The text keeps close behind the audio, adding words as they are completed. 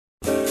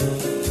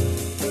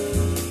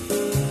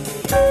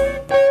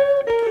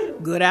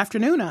Good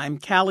afternoon. I'm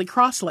Callie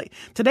Crossley.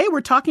 Today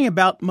we're talking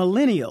about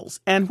millennials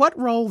and what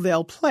role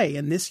they'll play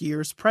in this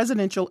year's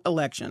presidential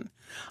election.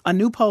 A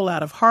new poll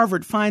out of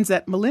Harvard finds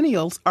that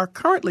millennials are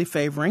currently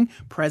favoring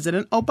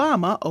President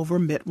Obama over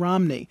Mitt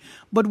Romney.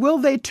 But will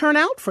they turn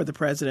out for the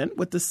president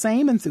with the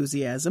same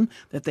enthusiasm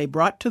that they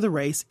brought to the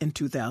race in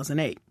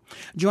 2008?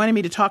 Joining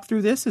me to talk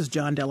through this is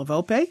John Della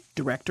Volpe,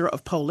 Director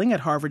of Polling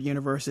at Harvard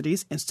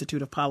University's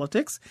Institute of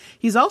Politics.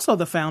 He's also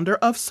the founder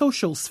of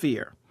Social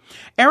Sphere.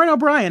 Erin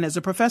O'Brien is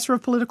a professor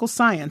of political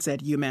science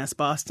at UMass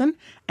Boston,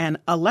 and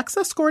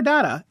Alexa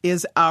Scordata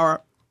is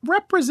our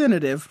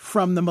representative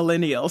from the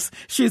millennials.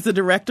 She's the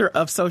director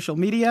of social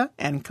media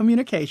and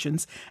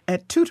communications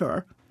at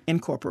Tutor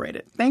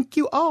Incorporated. Thank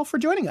you all for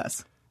joining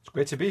us. It's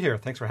great to be here.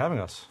 Thanks for having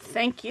us.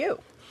 Thank you.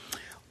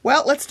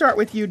 Well, let's start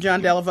with you,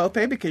 John Della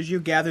Volpe, because you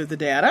gathered the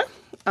data.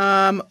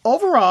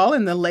 Overall,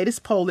 in the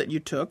latest poll that you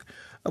took,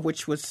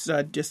 which was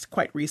just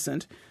quite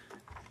recent,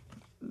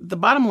 the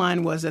bottom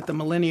line was that the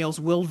millennials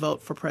will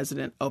vote for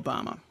President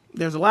Obama.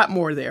 There's a lot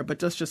more there,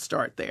 but let's just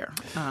start there.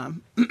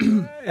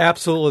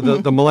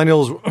 Absolutely. The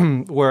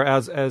millennials were,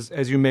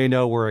 as you may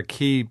know, were a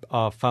key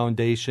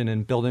foundation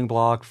and building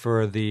block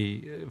for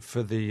the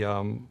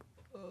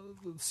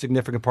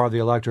significant part of the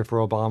electorate for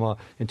Obama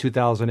in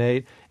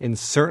 2008. And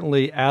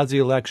certainly as the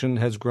election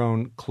has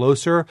grown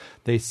closer,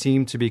 they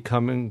seem to be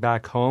coming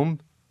back home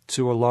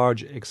to a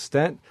large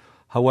extent.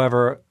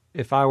 However,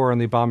 if I were in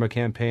the Obama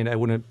campaign, I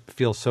wouldn't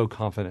feel so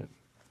confident.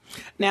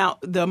 Now,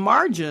 the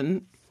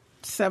margin,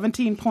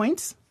 17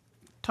 points.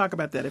 Talk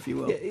about that, if you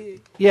will.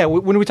 Yeah,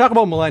 when we talk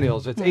about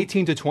millennials, it's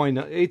 18 to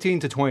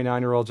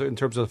 29-year-olds in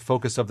terms of the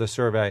focus of the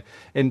survey.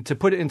 And to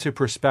put it into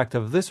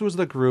perspective, this was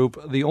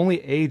the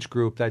only age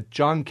group that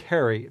John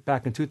Kerry,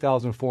 back in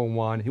 2004,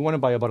 won. He won it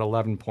by about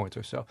 11 points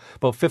or so,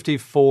 about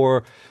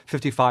 55,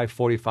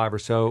 45 or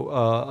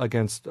so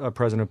against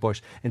President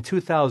Bush. In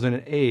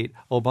 2008,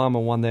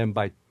 Obama won them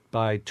by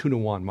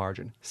 2-1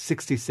 margin,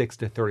 66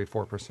 to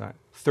 34%,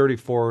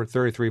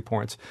 33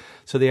 points.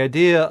 So the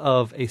idea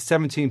of a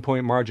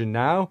 17-point margin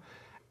now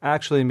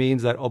actually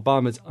means that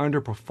Obama is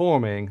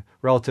underperforming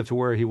relative to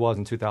where he was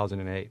in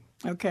 2008.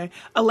 Okay.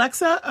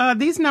 Alexa,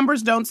 these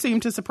numbers don't seem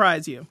to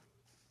surprise you.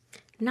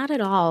 Not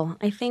at all.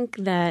 I think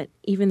that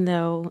even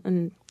though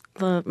in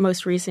the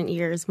most recent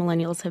years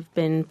millennials have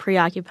been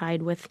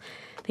preoccupied with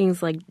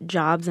things like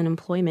jobs and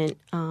employment,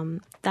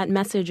 that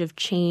message of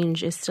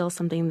change is still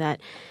something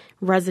that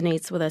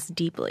resonates with us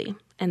deeply,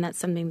 and that's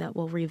something that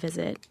we'll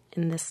revisit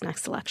in this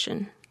next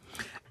election.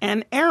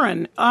 And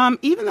Erin,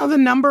 even though the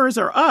numbers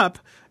are up,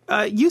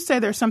 you say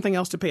there's something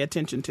else to pay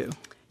attention to.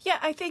 Yeah,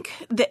 I think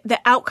the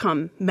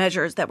outcome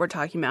measures that we're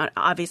talking about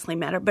obviously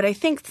matter, but I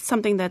think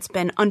something that's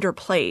been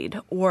underplayed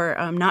or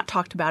not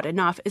talked about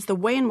enough is the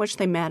way in which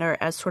they matter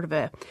as sort of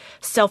a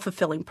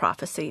self-fulfilling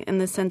prophecy, in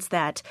the sense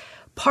that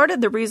part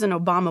of the reason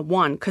Obama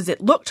won, because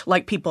it looked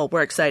like people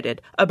were excited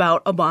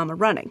about Obama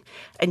running.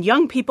 And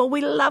young people,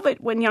 we love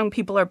it when young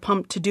people are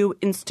pumped to do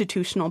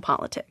institutional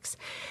politics.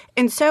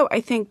 And so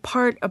I think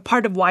part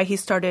of why he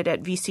started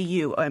at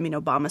VCU,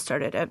 Obama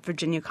started at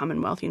Virginia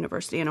Commonwealth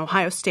University and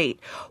Ohio State,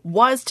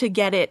 was to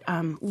get it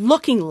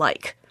looking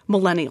like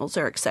millennials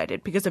are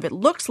excited, because if it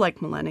looks like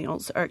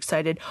millennials are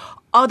excited,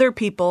 other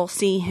people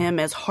see him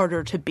as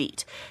harder to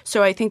beat.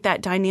 So I think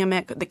that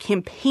dynamic, the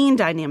campaign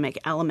dynamic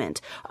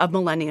element of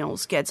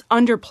millennials gets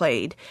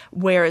underplayed,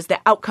 whereas the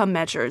outcome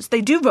measures,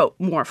 they do vote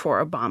more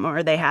for Obama,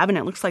 or they have, and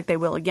it looks like they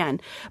will again.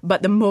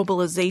 But the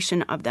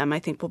mobilization of them, I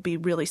think, will be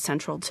really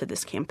central to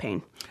this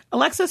campaign.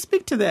 Alexa,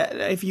 speak to that,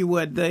 if you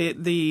would,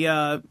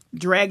 the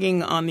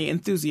dragging on the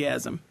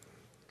enthusiasm.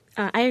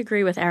 I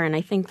agree with Erin.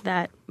 I think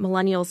that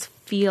millennials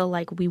feel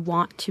like we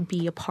want to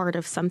be a part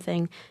of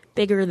something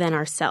bigger than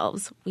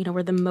ourselves.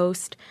 We're the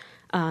most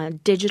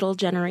digital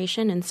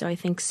generation, and so I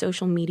think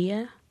social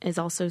media is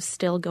also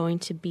still going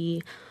to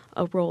be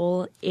a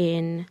role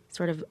in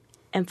sort of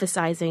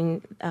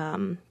emphasizing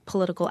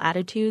political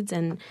attitudes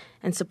and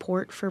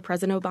support for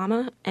President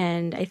Obama.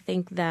 And I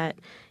think that,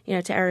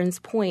 to Erin's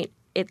point,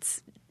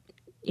 it's,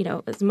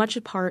 as much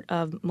a part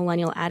of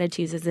millennial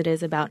attitudes as it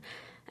is about,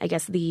 I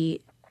guess,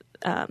 the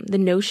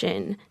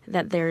notion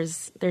that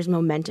there's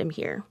momentum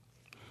here.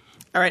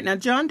 All right. Now,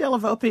 John Della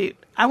Volpe,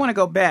 I want to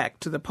go back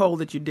to the poll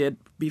that you did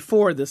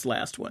before this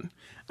last one,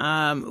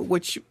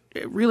 which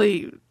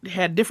really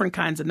had different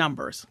kinds of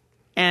numbers.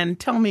 And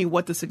tell me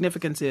what the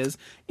significance is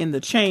in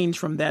the change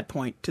from that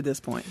point to this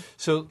point.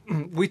 So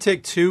we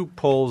take two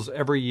polls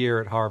every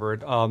year at Harvard.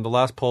 The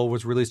last poll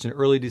was released in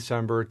early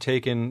December,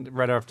 taken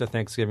right after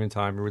Thanksgiving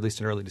time, released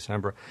in early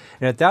December.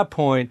 And at that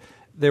point,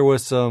 there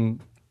was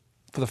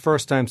for the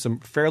first time, some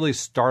fairly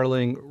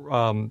startling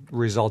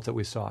results that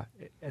we saw.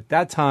 At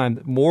that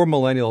time, more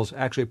millennials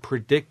actually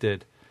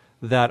predicted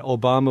that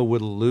Obama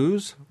would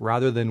lose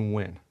rather than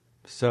win.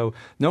 So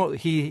no,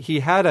 he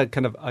had a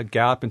kind of a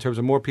gap in terms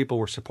of more people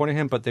were supporting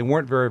him, but they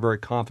weren't very, very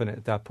confident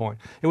at that point.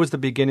 It was the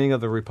beginning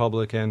of the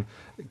Republican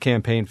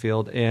campaign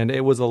field, and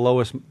it was the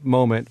lowest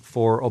moment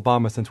for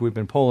Obama since we've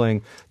been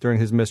polling during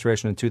his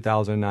administration in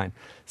 2009.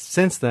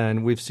 Since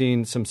then, we've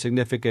seen some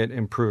significant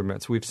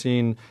improvements. We've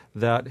seen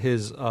that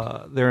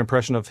their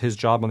impression of his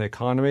job on the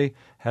economy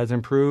has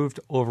improved.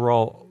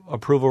 Overall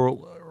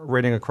approval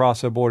rating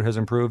across the board has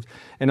improved,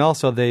 and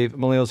also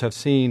millennials have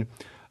seen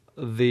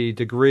the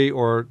degree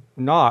or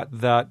not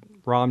that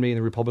Romney and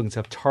the Republicans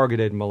have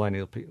targeted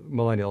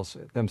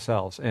millennials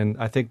themselves. And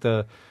I think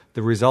the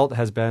result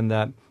has been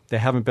that they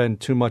haven't been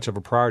too much of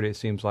a priority, it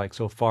seems like,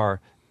 so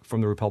far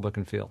from the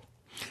Republican field.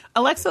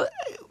 Alexa,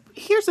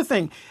 here's the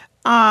thing.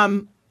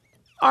 Is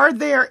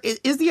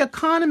the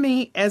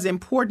economy as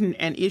important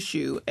an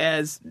issue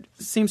as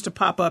seems to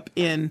pop up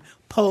in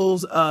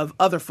polls of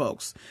other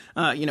folks,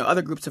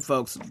 other groups of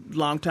folks,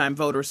 longtime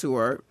voters who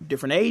are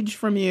different age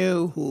from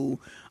you, who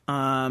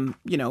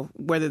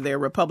whether they're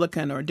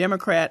Republican or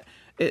Democrat,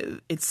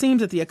 it seems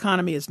that the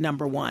economy is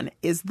number one.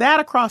 Is that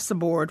across the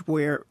board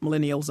where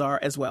millennials are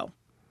as well?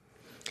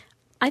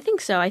 I think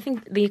so. I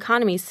think the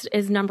economy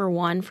is number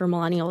one for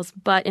millennials,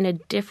 but in a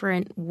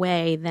different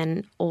way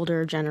than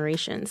older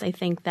generations. I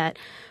think that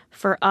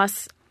for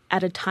us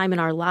at a time in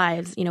our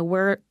lives,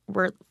 we're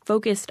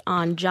focused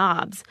on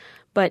jobs,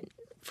 but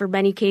for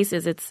many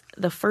cases, it's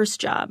the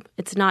first job.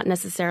 It's not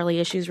necessarily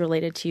issues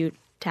related to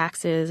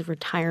taxes,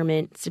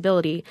 retirement,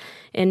 stability.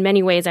 In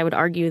many ways, I would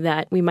argue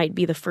that we might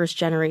be the first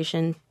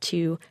generation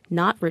to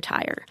not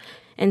retire.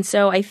 And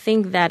so I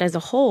think that as a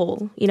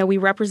whole, we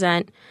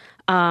represent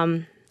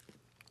a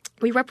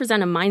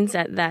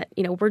mindset that,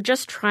 we're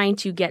just trying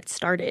to get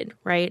started,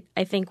 right?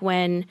 I think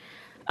when,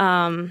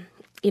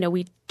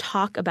 we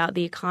talk about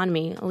the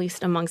economy, at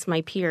least amongst my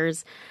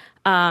peers,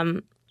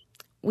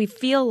 we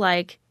feel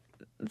like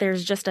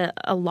there's just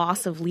a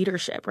loss of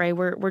leadership, right?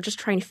 We're just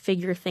trying to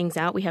figure things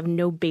out. We have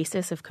no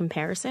basis of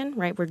comparison,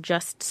 right? We're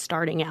just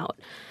starting out.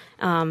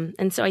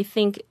 And so I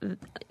think,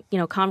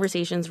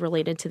 conversations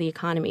related to the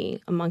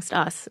economy amongst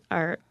us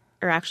are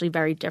actually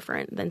very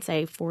different than,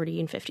 say, 40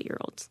 and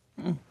 50-year-olds.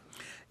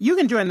 You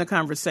can join the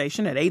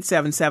conversation at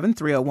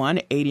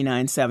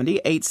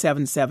 877-301-8970,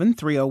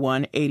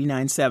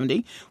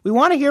 877-301-8970. We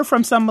want to hear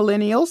from some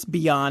millennials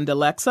beyond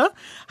Alexa.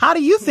 How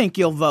do you think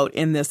you'll vote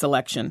in this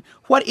election?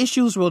 What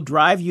issues will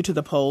drive you to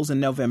the polls in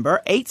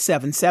November?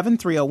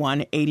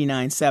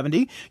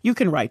 877-301-8970. You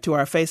can write to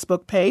our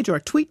Facebook page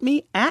or tweet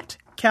me at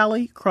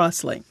Callie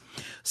Crossley.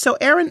 So,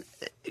 Aaron,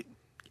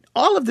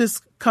 all of this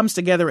comes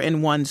together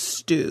in one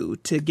stew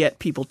to get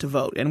people to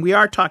vote. And we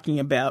are talking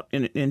about,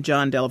 in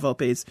John Della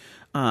Volpe's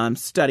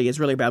study, is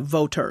really about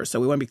voters. So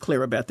we want to be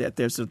clear about that.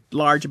 There's a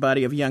large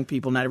body of young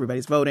people. Not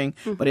everybody's voting.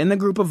 Mm-hmm. But in the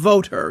group of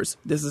voters,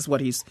 this is what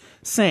he's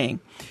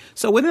saying.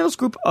 So within those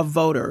group of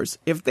voters,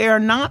 if they are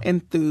not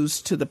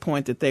enthused to the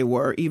point that they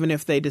were, even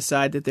if they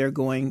decide that they're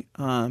going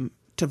to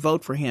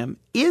vote for him,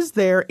 is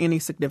there any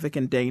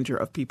significant danger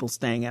of people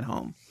staying at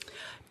home?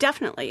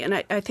 Definitely.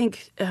 And I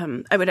think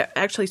I would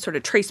actually sort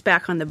of trace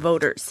back on the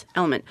voters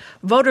element.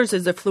 Voters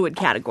is a fluid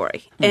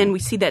category, and we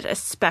see that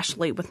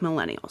especially with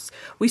millennials.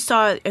 We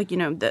saw,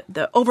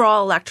 the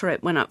overall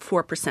electorate went up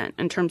 4%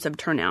 in terms of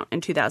turnout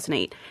in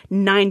 2008,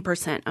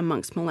 9%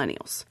 amongst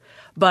millennials.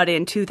 But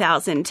in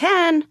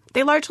 2010,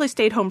 they largely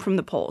stayed home from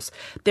the polls.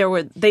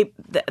 The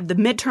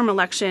midterm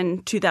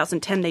election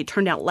 2010, they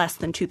turned out less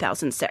than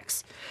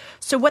 2006.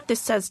 So what this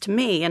says to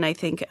me, and I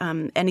think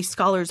any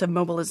scholars of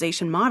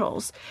mobilization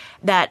models,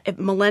 that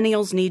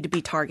millennials need to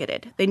be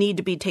targeted. They need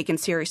to be taken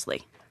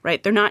seriously.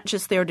 Right? They're not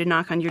just there to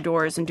knock on your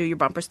doors and do your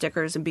bumper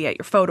stickers and be at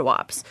your photo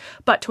ops.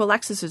 But to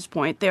Alexis's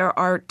point, there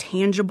are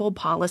tangible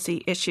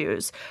policy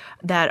issues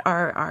that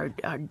are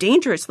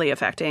dangerously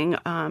affecting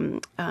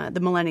the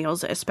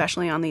millennials,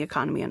 especially on the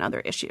economy and other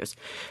issues.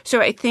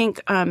 So I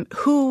think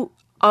who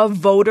of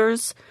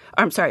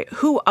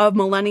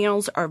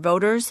millennials are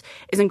voters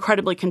is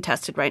incredibly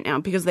contested right now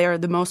because they are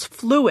the most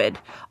fluid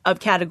of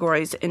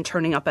categories in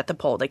turning up at the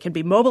poll. They can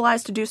be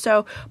mobilized to do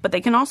so, but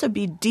they can also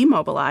be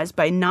demobilized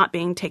by not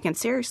being taken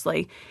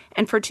seriously.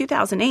 And for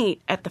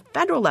 2008, at the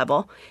federal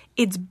level,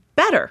 it's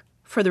better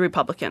for the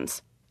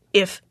Republicans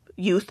if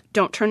youth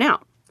don't turn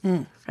out.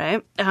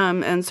 Right?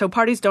 And so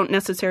parties don't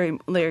necessarily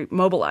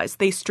mobilize.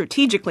 They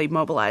strategically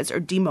mobilize or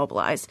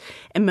demobilize,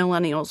 and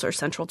millennials are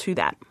central to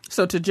that.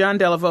 So to John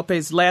Della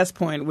Volpe's last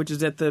point, which is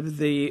that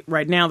the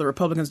right now the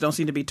Republicans don't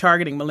seem to be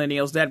targeting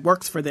millennials, that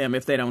works for them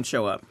if they don't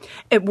show up.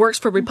 It works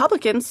for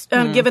Republicans,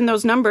 given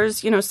those numbers,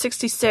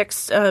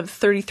 66 of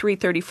 33,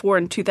 34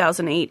 in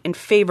 2008 in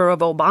favor of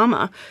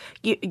Obama.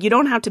 You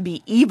don't have to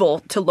be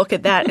evil to look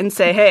at that and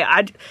say, hey,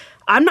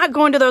 I'm not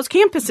going to those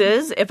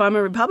campuses if I'm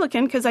a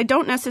Republican because I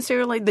don't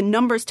necessarily – the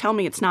numbers tell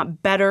me it's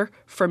not better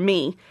for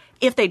me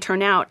if they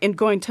turn out. And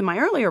going to my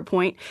earlier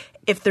point,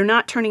 if they're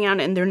not turning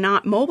out and they're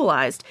not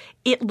mobilized,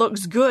 it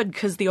looks good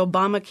because the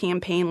Obama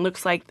campaign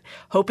looks like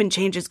hope and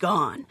change is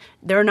gone.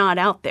 They're not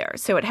out there.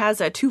 So it has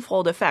a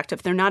twofold effect.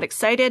 If they're not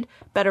excited,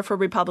 better for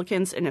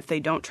Republicans. And if they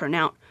don't turn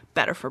out,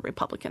 better for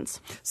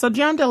Republicans. So,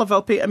 John Della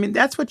Volpe, I mean,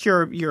 that's what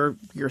your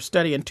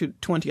study in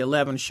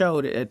 2011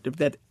 showed,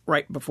 that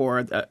right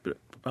before,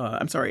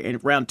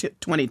 around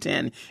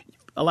 2010,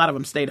 a lot of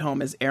them stayed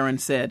home, as Aaron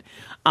said.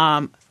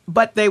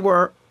 But they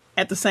were,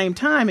 at the same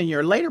time, in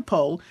your later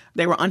poll,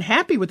 they were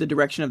unhappy with the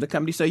direction of the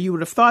committee. So you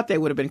would have thought they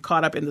would have been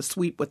caught up in the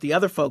sweep with the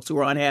other folks who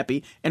were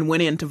unhappy and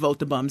went in to vote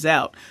the bums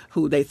out,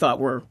 who they thought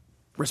were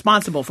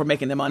responsible for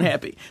making them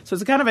unhappy. So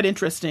it's kind of an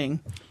interesting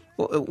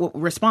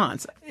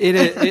response. It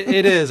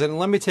is. And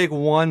let me take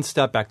one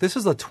step back. This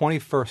is the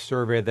 21st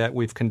survey that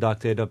we've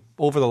conducted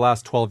over the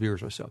last 12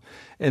 years or so.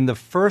 And the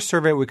first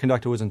survey we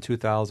conducted was in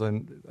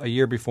 2000, a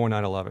year before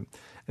 9/11.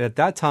 And at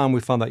that time, we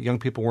found that young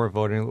people weren't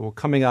voting. We were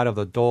coming out of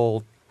the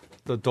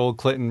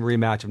Dole-Clinton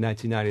rematch of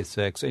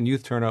 1996, and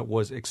youth turnout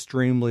was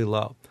extremely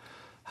low.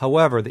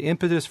 However, the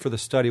impetus for the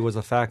study was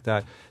the fact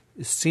that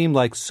it seemed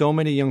like so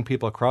many young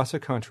people across the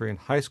country in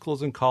high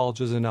schools and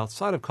colleges and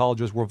outside of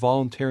colleges were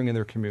volunteering in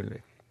their community.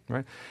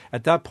 Right?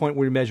 At that point,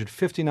 we measured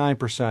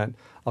 59%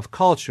 of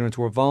college students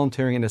were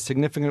volunteering in a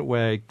significant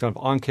way kind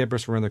of on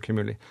campus or in their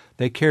community.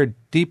 They cared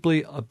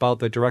deeply about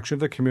the direction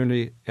of the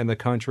community and the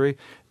country.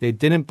 They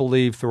didn't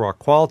believe through our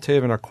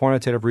qualitative and our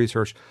quantitative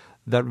research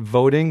that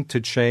voting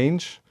to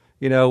change,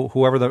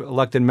 whoever the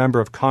elected member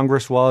of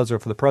Congress was or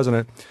for the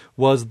president,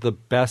 was the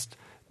best,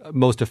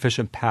 most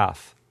efficient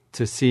path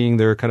to seeing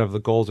their kind of the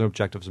goals and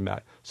objectives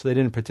met. So they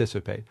didn't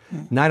participate.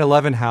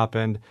 9/11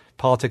 happened.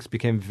 Politics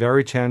became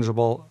very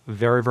changeable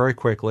very, very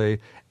quickly,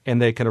 and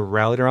they kind of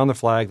rallied around the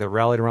flag, they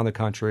rallied around the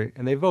country,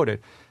 and they voted.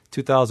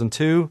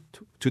 2002,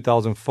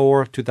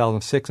 2004,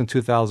 2006, and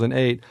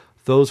 2008,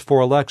 those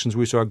 4 elections,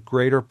 we saw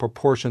greater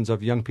proportions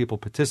of young people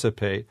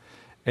participate.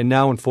 And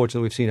now,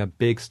 unfortunately, we've seen a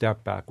big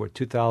step backward,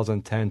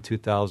 2010,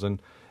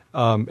 2000,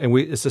 and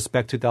we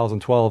suspect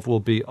 2012 will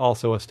be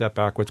also a step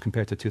backwards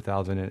compared to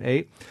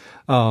 2008.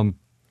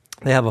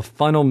 They have a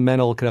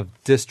fundamental kind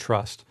of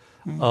distrust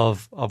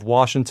of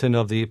Washington,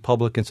 of the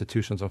public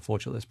institutions,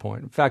 unfortunately, at this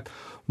point. In fact,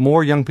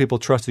 more young people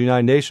trust the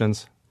United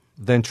Nations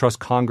than trust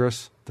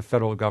Congress, the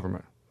federal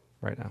government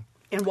right now.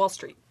 And Wall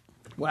Street.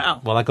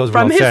 Wow. Well, that goes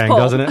without saying, poll.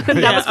 doesn't it?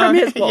 That was from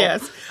his poll.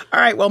 Yes. All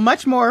right. Well,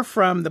 much more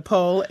from the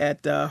poll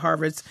at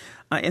Harvard's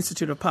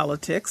Institute of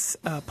Politics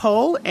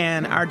poll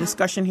and our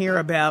discussion here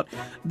about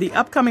the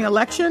upcoming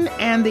election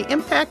and the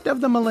impact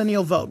of the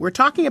millennial vote. We're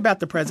talking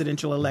about the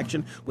presidential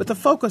election with a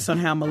focus on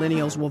how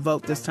millennials will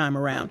vote this time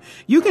around.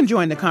 You can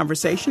join the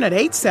conversation at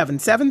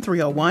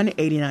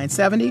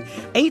 877-301-8970,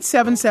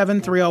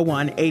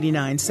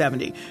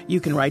 877-301-8970. You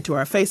can write to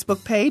our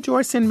Facebook page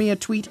or send me a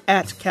tweet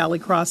at Callie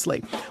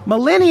Crossley.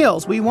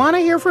 Millennials, we want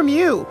to hear from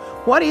you.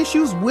 What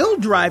issues will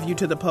drive you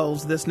to the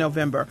polls this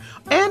November?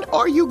 And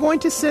are you going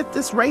to sit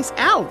this race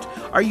out?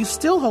 Are you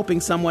still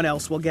hoping someone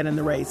else will get in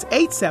the race?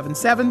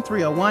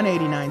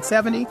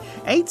 877-301-8970,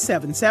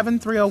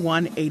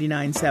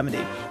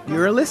 877-301-8970.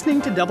 You're listening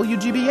to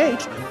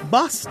WGBH,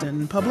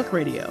 Boston Public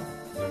Radio.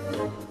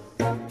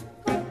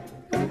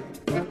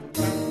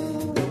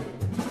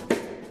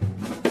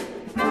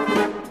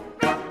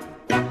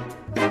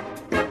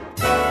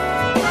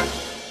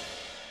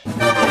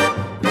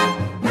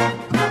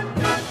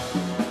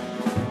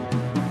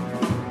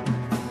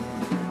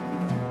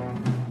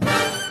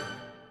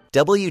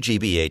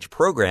 WGBH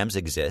programs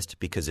exist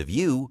because of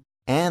you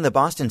and the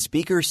Boston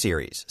Speakers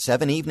Series,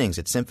 7 evenings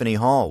at Symphony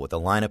Hall with a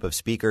lineup of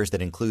speakers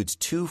that includes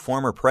 2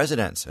 former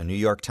presidents, a New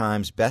York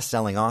Times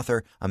best-selling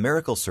author, a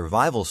miracle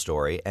survival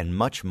story, and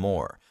much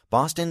more.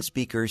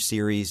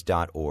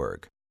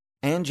 BostonSpeakersSeries.org.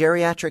 And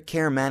Geriatric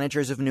Care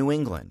Managers of New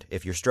England.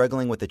 If you're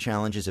struggling with the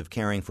challenges of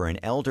caring for an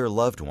elder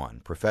loved one,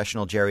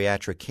 professional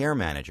geriatric care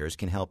managers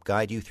can help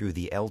guide you through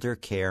the elder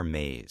care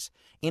maze.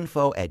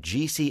 Info at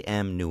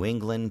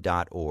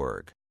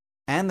gcmnewengland.org.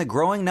 And the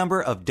growing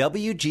number of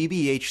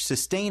WGBH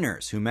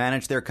sustainers who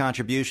manage their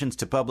contributions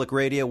to public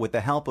radio with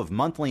the help of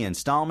monthly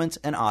installments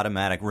and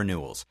automatic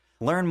renewals.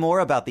 Learn more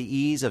about the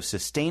ease of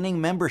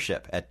sustaining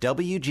membership at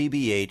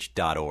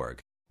WGBH.org.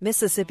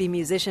 Mississippi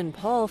musician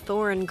Paul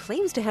Thorne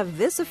claims to have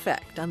this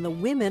effect on the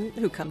women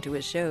who come to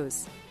his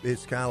shows.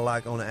 It's kind of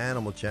like on the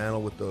Animal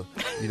Channel with the,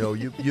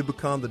 you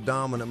become the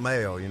dominant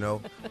male,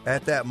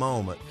 at that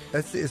moment.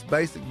 It's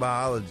basic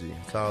biology.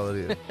 That's all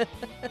it is.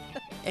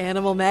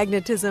 Animal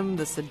magnetism,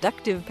 the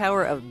seductive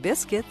power of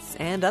biscuits,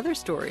 and other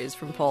stories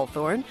from Paul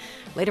Thorne.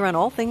 Later on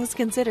All Things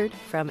Considered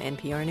from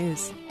NPR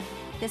News.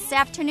 This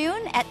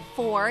afternoon at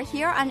 4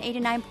 here on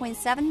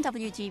 89.7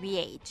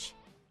 WGBH.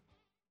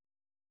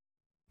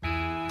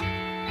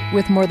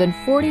 With more than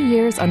 40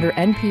 years under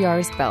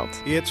NPR's belt,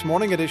 it's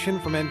Morning Edition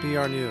from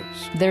NPR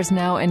News. There's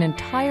now an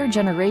entire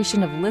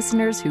generation of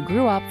listeners who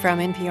grew up from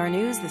NPR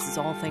News. This is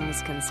All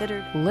Things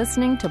Considered,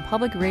 listening to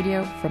public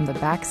radio from the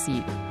back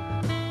seat.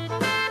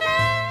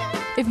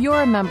 If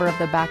you're a member of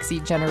the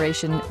backseat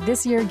generation,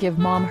 this year give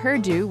Mom her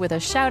due with a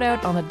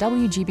shout-out on the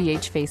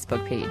WGBH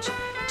Facebook page.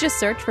 Just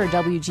search for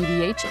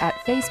WGBH at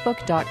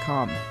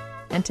facebook.com.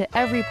 And to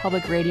every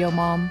public radio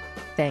mom,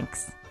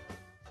 thanks.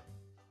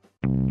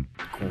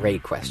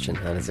 Great question.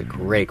 That is a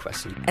great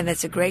question. And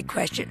that's a great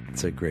question.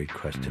 It's a great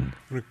question.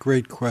 What a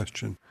great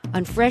question.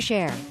 On Fresh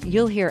Air,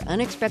 you'll hear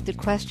unexpected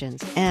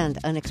questions and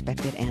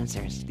unexpected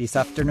answers. This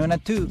afternoon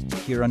at 2,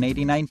 here on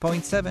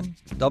 89.7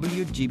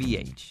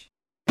 WGBH.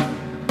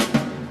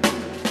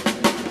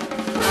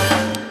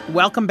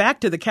 Welcome back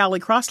to the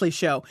Callie Crossley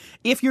Show.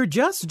 If you're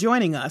just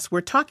joining us,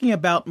 we're talking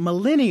about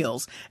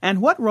millennials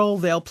and what role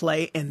they'll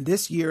play in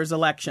this year's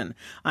election.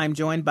 I'm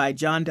joined by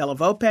John Della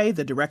Volpe,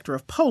 the Director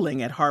of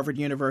Polling at Harvard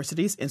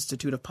University's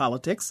Institute of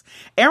Politics,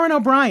 Aaron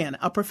O'Brien,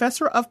 a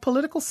Professor of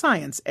Political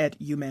Science at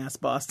UMass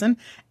Boston,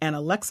 and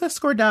Alexa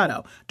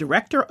Scordato,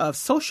 Director of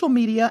Social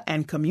Media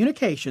and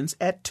Communications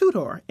at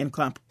Tudor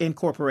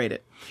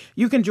Incorporated.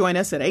 You can join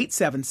us at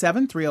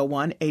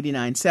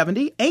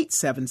 877-301-8970,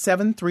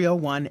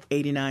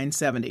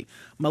 877-301-8970.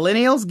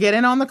 Millennials, get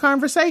in on the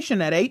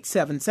conversation at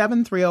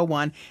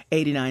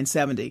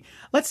 877-301-8970.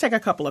 Let's take a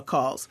couple of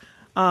calls.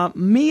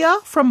 Mia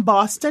from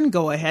Boston,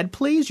 go ahead,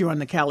 please. You're on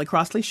the Callie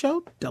Crossley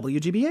Show,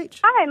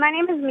 WGBH. Hi, my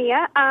name is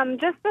Mia.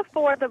 Just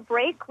before the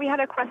break, we had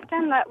a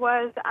question that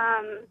was,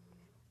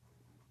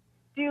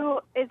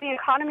 is the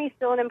economy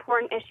still an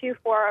important issue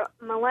for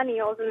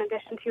millennials in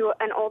addition to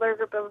an older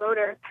group of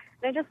voters?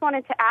 And I just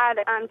wanted to add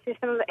to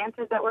some of the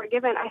answers that were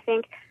given. I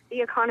think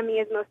the economy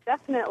is most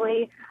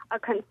definitely a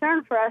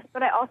concern for us,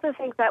 but I also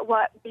think that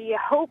what we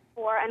hope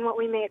for and what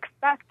we may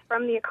expect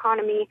from the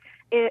economy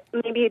it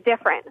may be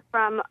different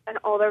from an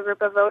older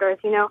group of voters.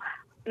 You know,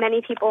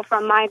 many people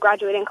from my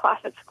graduating class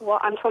at school,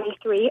 I'm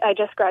 23, I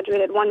just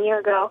graduated 1 year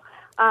ago,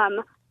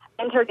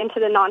 entered into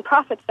the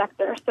nonprofit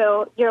sector.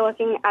 So you're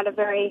looking at a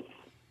very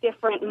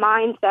different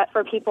mindset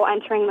for people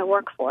entering the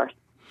workforce.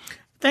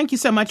 Thank you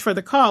so much for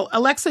the call.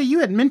 Alexa, you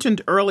had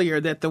mentioned earlier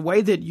that the way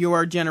that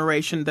your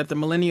generation, that the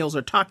millennials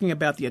are talking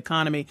about the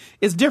economy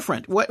is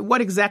different.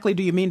 What exactly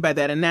do you mean by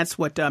that? And that's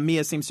what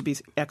Mia seems to be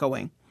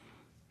echoing.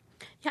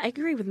 Yeah, I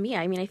agree with Mia.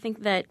 I mean, I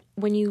think that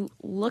when you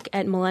look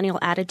at millennial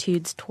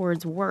attitudes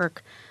towards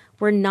work,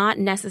 we're not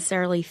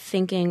necessarily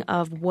thinking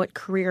of what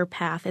career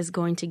path is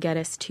going to get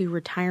us to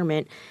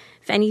retirement.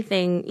 If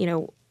anything,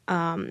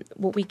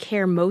 what we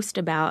care most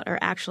about are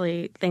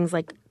actually things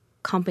like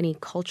company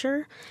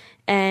culture.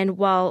 And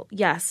while,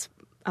 yes,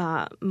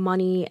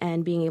 money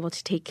and being able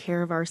to take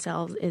care of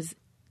ourselves is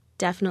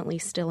definitely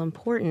still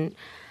important,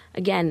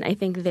 again, I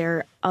think there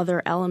are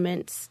other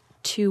elements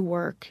to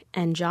work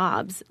and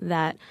jobs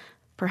that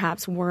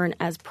perhaps weren't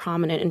as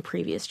prominent in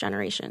previous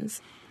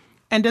generations.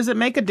 And does it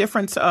make a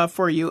difference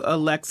for you,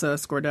 Alexa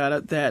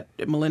Scordato, that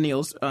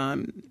millennials,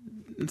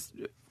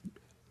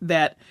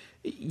 that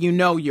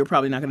you're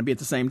probably not going to be at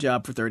the same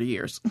job for 30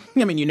 years?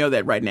 I mean, you know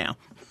that right now.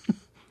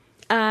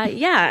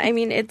 Yeah, I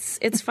mean,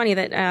 it's funny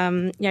that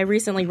I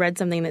recently read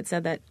something that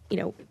said that,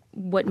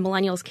 what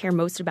millennials care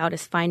most about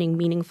is finding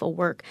meaningful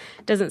work.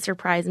 It doesn't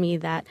surprise me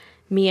that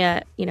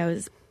Mia,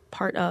 is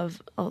part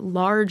of a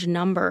large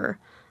number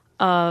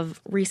of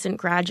recent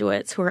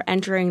graduates who are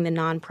entering the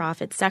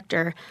nonprofit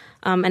sector.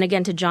 And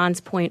again, to John's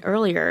point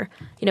earlier,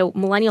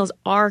 millennials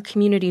are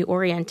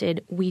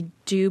community-oriented. We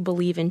do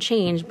believe in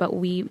change, but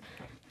we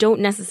don't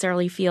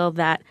necessarily feel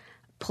that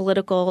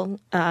political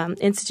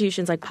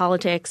institutions like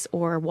politics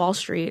or Wall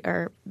Street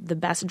are the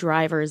best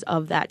drivers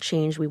of that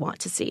change we want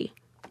to see.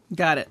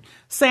 Got it.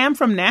 Sam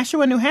from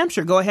Nashua, New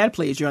Hampshire. Go ahead,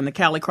 please. You're on the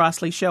Callie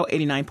Crossley Show,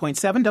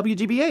 89.7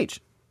 WGBH.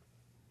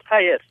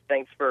 Hi, yes.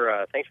 Thanks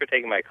for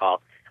taking my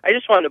call. I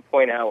just wanted to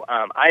point out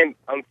I'm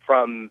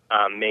from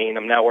Maine.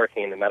 I'm now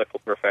working in the medical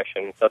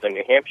profession in southern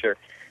New Hampshire.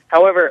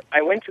 However,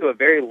 I went to a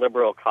very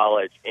liberal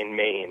college in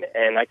Maine,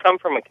 and I come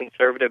from a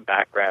conservative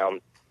background.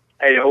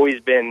 I had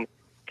always been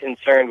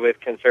concerned with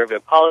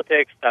conservative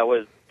politics. That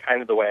was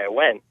kind of the way I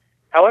went.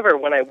 However,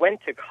 when I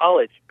went to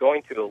college,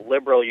 going to a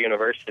liberal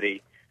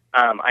university,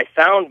 I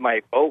found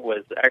my vote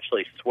was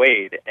actually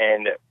swayed,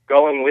 and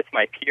going with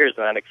my peers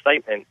in that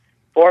excitement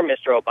for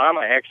Mr. Obama,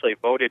 I actually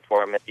voted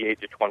for him at the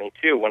age of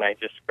 22 when I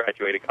just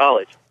graduated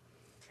college.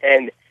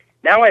 And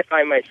now I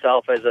find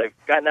myself, as I've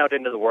gotten out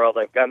into the world,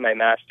 I've got my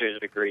master's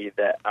degree,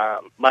 that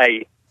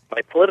my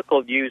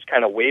political views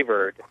kind of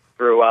wavered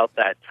throughout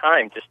that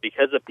time just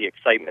because of the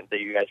excitement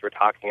that you guys were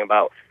talking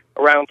about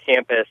around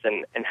campus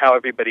and how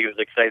everybody was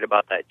excited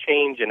about that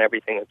change and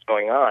everything that's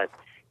going on.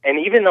 And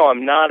even though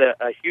I'm not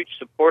a huge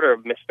supporter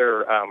of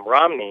Mr.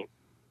 Romney,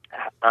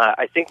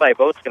 I think my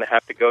vote's going to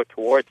have to go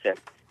towards him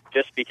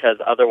just because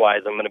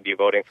otherwise I'm going to be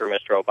voting for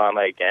Mr.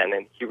 Obama again,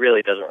 and he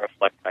really doesn't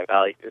reflect my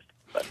values.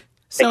 But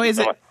so is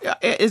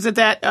it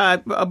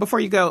that, before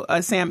you go,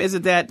 Sam, is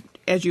it that,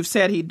 as you've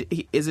said,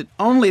 is it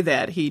only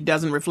that he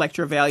doesn't reflect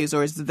your values,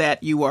 or is it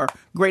that you are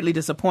greatly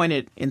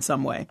disappointed in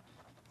some way?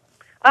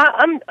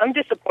 I'm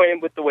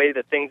disappointed with the way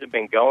that things have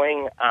been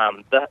going.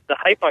 The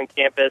hype on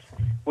campus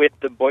with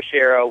the Bush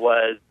era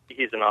was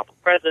he's an awful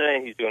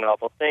president, he's doing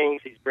awful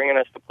things, he's bringing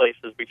us to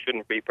places we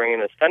shouldn't be bringing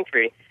this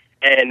country.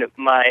 And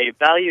my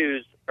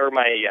values or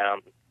my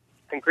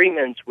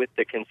agreements with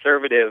the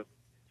conservative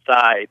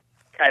side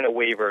kind of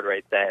wavered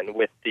right then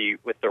with the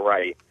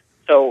right.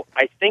 So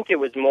I think it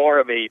was more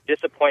of a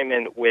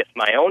disappointment with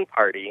my own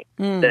party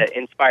that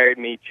inspired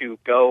me to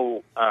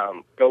go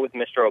with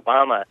Mr.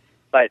 Obama.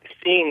 But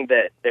seeing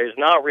that there's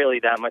not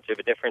really that much of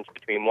a difference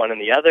between one and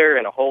the other,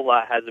 and a whole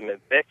lot hasn't been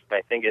fixed,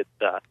 I think it's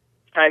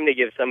time to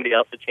give somebody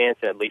else a chance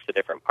and at least a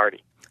different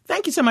party.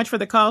 Thank you so much for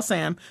the call,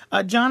 Sam.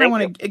 John, I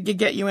want to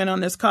get you in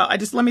on this call.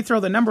 Let me throw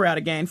the number out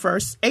again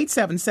first.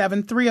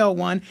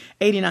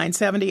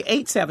 877-301-8970,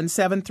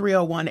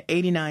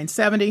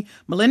 877-301-8970.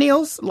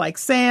 Millennials like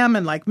Sam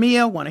and like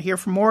Mia want to hear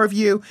from more of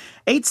you.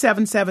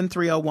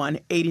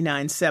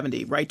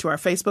 877-301-8970. Write to our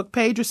Facebook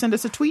page or send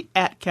us a tweet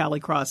at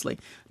Callie Crossley.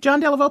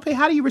 John Delavolpe,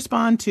 how do you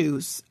respond to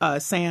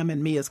Sam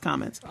and Mia's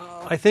comments?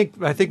 I think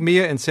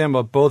Mia and Sam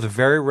are both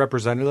very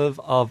representative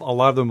of a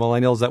lot of the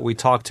millennials that we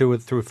talk to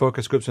through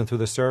focus groups and through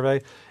the survey.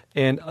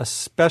 And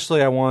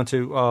especially I want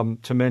to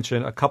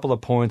mention a couple of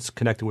points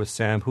connected with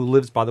Sam, who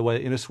lives, by the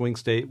way, in a swing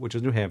state, which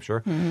is New Hampshire.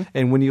 Mm-hmm.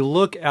 And when you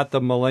look at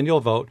the millennial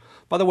vote,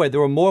 by the way, there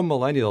were more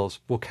millennials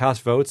who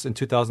cast votes in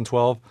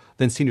 2012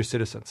 than senior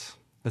citizens.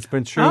 That's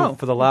been true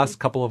for the last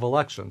couple of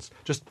elections,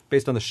 just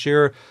based on the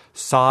sheer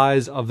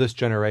size of this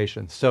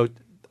generation. So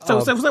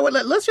let's underscore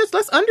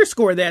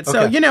that.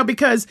 Okay. So,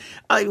 because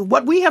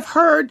what we have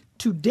heard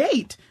to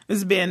date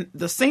has been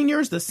the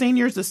seniors.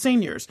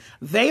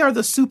 They are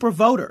the super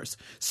voters.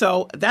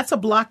 So that's a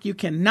block you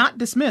cannot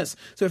dismiss.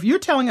 So if you're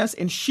telling us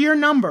in sheer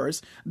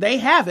numbers they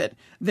have it,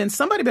 then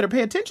somebody better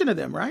pay attention to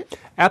them, right?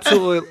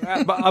 Absolutely.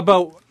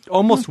 About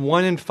almost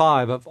 1 in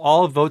 5 of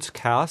all votes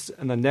cast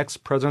in the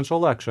next presidential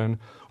election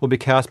will be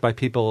cast by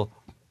people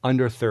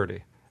under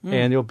 30.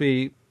 And there'll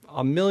be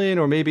 1 million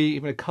or maybe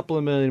even a couple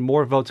of million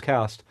more votes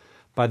cast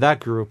by that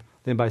group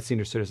than by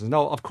senior citizens.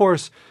 Now, of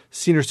course,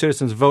 senior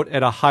citizens vote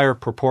at a higher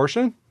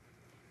proportion.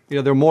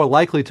 They're more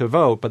likely to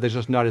vote, but there's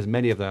just not as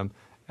many of them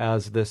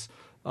as this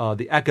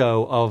the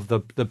echo of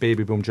the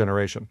baby boom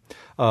generation.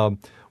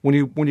 When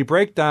you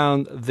break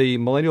down the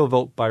millennial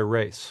vote by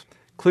race,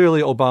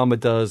 clearly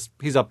Obama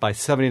he's up by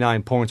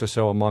 79 points or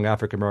so among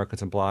African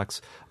Americans and blacks.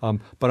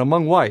 But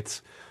among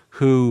whites,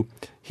 who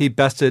he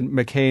bested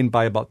McCain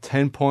by about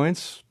 10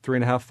 points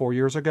 4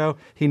 years ago,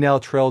 he now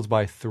trails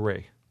by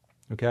 3.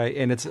 Okay,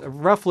 and it's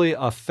roughly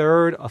a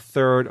third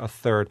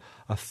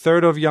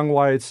of young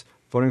whites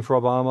voting for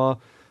Obama,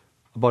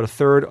 about a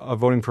third are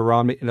voting for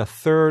Romney, and a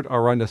third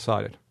are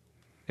undecided.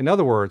 In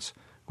other words,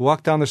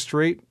 walk down the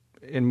street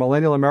in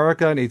millennial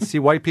America and you'd see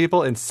white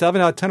people, and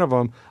 7 out of 10 of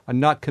them are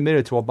not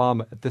committed to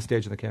Obama at this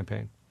stage of the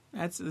campaign.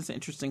 That's an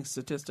interesting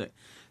statistic.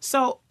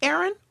 So,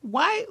 Aaron,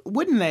 why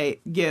wouldn't they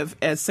give,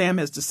 as Sam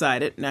has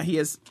decided? Now, he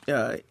has,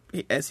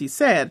 as he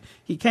said,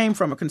 he came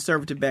from a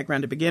conservative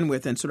background to begin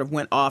with and sort of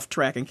went off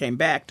track and came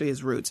back to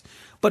his roots.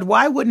 But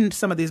why wouldn't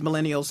some of these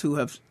millennials who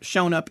have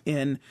shown up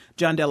in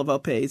John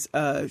Delavolpe's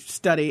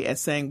study as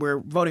saying we're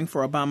voting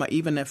for Obama,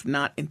 even if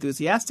not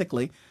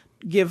enthusiastically,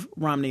 give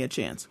Romney a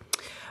chance?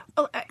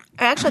 Well, I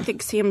actually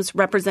think Sam's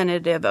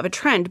representative of a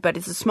trend, but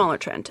it's a smaller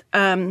trend.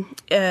 Young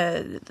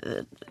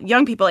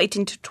people,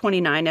 18 to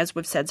 29, as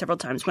we've said several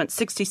times, went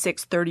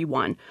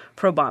 66-31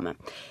 for Obama.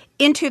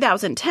 In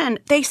 2010,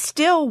 they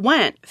still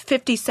went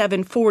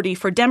 57-40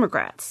 for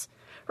Democrats,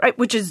 right,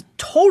 which is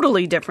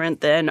totally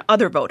different than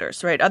other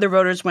voters, right? Other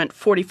voters went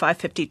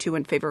 45-52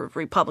 in favor of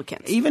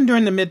Republicans. Even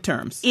during the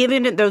midterms?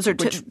 Even those are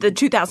the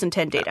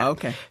 2010 data.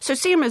 Okay. So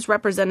Sam is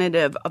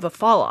representative of a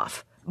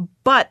fall-off,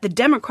 but the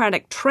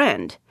Democratic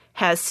trend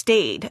has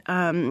stayed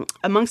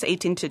amongst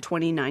 18 to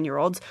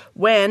 29-year-olds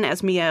when,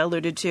 as Mia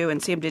alluded to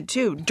and Sam did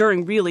too,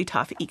 during really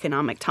tough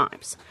economic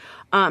times.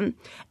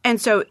 And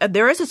so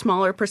there is a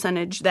smaller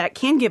percentage that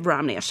can give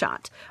Romney a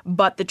shot,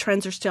 but the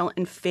trends are still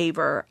in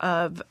favor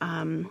of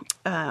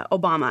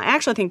Obama. I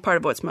actually think part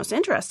of what's most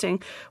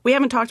interesting, we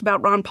haven't talked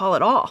about Ron Paul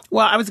at all.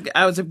 Well, I was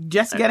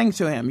just getting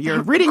to him.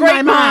 You're reading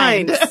my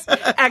mind.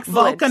 Excellent.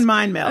 Vulcan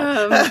mind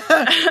meld.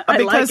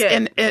 Because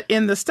like it.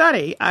 in the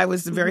study, I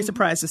was very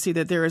surprised to see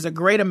that there is a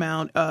great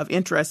amount of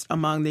interest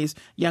among these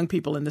young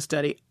people in the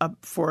study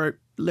for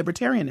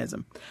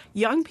libertarianism.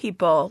 Young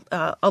people,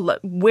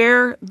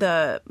 where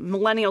the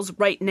millennials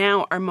right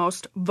now are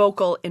most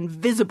vocal and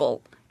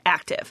visible,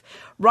 active.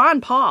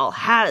 Ron Paul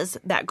has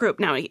that group.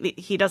 Now,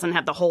 he doesn't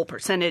have the whole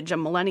percentage of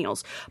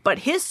millennials, but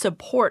his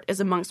support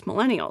is amongst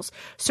millennials.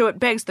 So it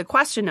begs the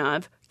question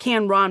of,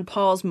 can Ron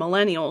Paul's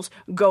millennials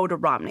go to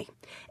Romney?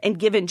 And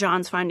given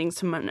John's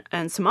findings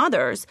and some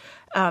others,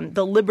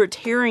 the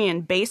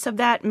libertarian base of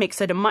that makes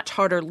it a much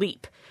harder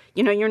leap.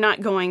 You're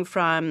not going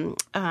from,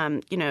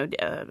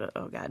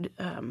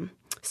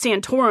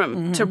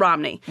 Santorum to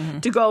Romney. Mm-hmm.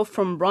 To go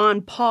from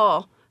Ron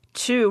Paul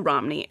to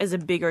Romney is a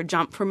bigger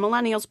jump for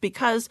millennials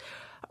because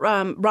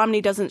Romney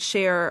doesn't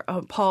share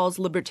Paul's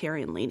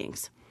libertarian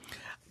leanings.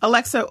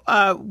 Alexa,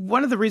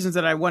 one of the reasons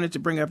that I wanted to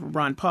bring up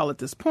Ron Paul at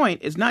this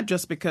point is not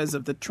just because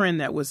of the trend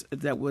that was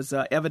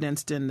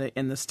evidenced in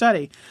the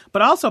study,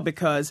 but also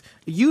because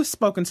you've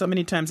spoken so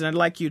many times, and I'd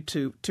like you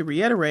to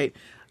reiterate.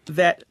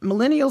 that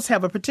millennials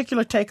have a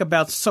particular take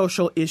about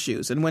social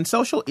issues. And when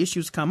social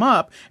issues come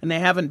up, and they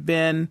haven't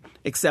been,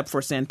 except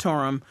for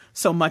Santorum,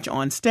 so much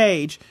on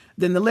stage,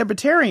 then the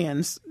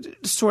libertarians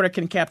sort of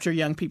can capture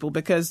young people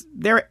because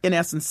they're, in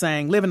essence,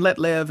 saying, live and let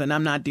live, and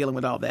I'm not dealing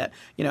with all that.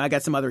 I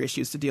got some other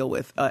issues to deal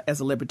with as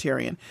a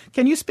libertarian.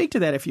 Can you speak to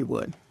that, if you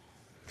would?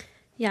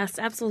 Yes,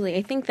 absolutely.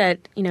 I think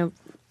that,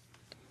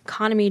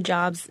 economy,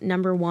 jobs,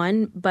 number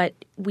one, but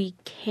we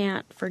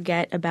can't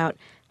forget about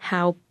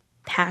how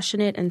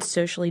passionate and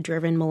socially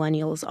driven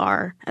millennials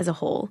are as a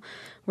whole.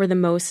 We're the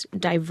most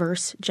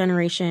diverse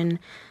generation.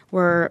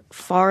 We're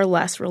far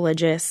less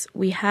religious.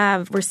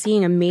 We're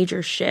seeing a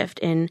major shift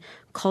in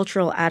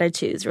cultural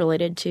attitudes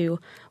related to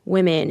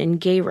women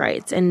and gay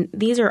rights. And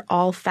these are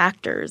all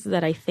factors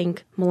that I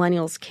think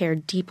millennials care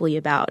deeply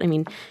about. I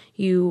mean,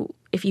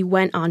 if you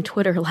went on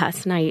Twitter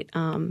last night,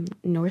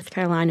 North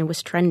Carolina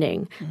was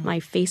trending. Mm-hmm. My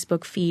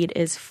Facebook feed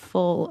is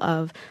full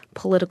of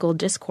political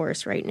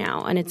discourse right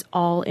now, and it's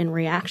all in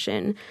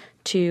reaction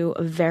to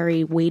a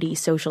very weighty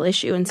social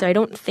issue. And so I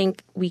don't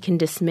think we can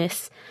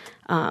dismiss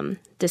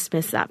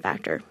that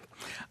factor.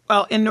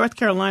 Well, in North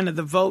Carolina,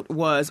 the vote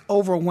was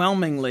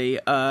overwhelmingly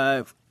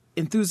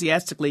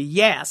enthusiastically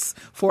yes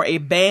for a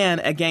ban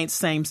against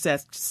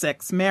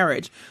same-sex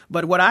marriage.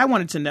 But what I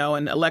wanted to know,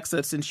 and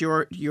Alexa, since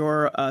your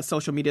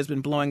social media has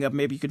been blowing up,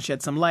 maybe you could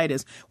shed some light,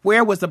 is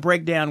where was the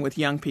breakdown with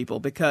young people?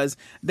 Because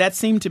that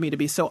seemed to me to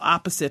be so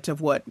opposite of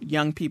what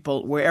young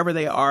people, wherever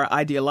they are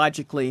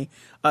ideologically,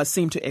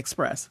 seem to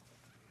express.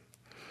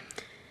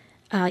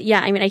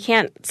 I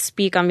can't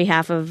speak on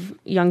behalf of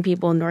young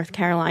people in North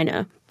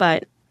Carolina,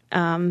 but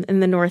in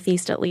the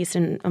Northeast, at least,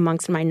 and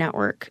amongst my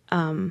network,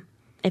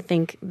 I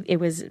think it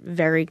was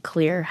very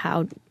clear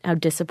how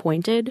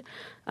disappointed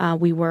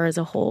we were as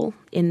a whole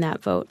in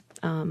that vote.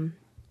 And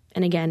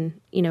again,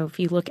 if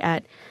you look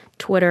at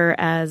Twitter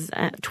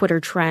Twitter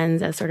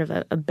trends as sort of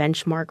a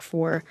benchmark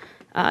for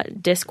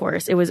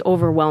discourse, it was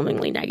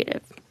overwhelmingly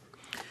negative.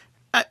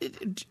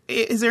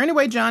 Is there any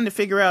way, John, to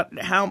figure out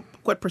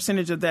what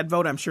percentage of that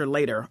vote, I'm sure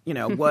later,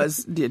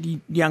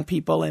 did young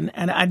people? And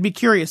I'd be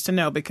curious to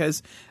know,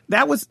 because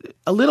that was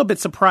a little bit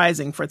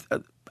surprising for,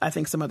 I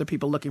think, some other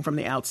people looking from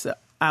the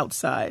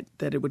outside,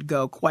 that it would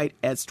go quite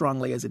as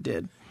strongly as it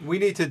did. We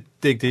need to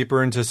dig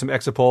deeper into some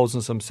exit polls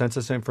and some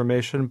census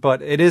information,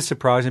 but it is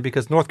surprising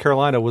because North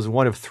Carolina was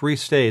one of 3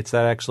 states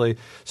that actually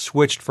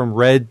switched from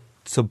red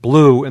to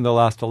blue in the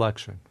last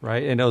election,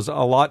 right? And it was a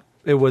lot.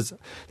 It was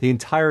the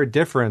entire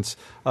difference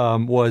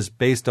was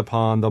based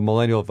upon the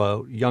millennial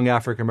vote. Young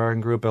African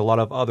American group, and a lot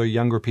of other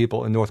younger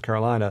people in North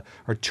Carolina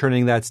are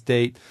turning that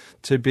state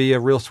to be a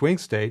real swing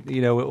state,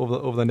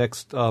 over the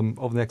next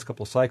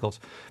couple of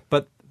cycles.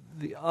 But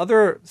the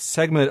other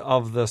segment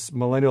of this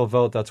millennial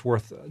vote that's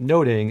worth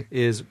noting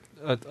is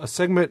a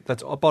segment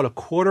that's about a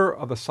quarter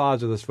of the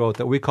size of this vote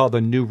that we call the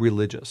new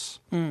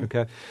religious.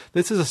 Okay,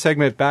 this is a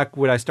segment back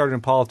when I started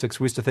in politics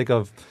we used to think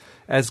of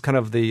as kind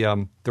of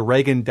the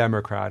Reagan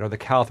Democrat or the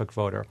Catholic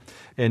voter,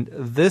 and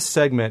this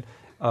segment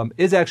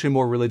is actually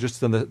more religious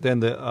than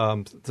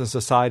the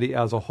society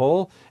as a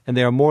whole, and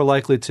they are more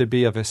likely to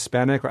be of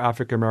Hispanic or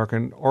African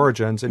American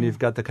origins, and you've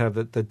got the kind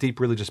of the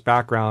deep religious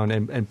background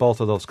in both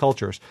of those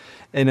cultures.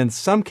 And in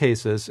some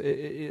cases,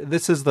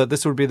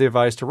 this would be the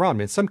advice to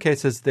Romney. In some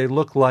cases, they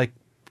look like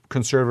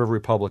conservative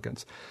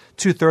Republicans.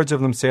 2/3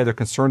 of them say they're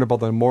concerned about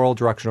the moral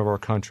direction of our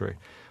country.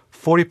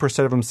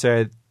 40% of them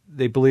say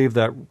they believe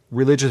that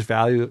religious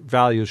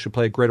values should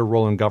play a greater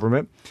role in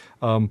government.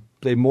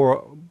 They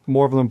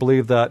more of them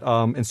believe that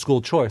in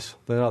school choice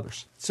than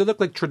others. So they look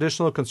like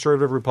traditional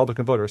conservative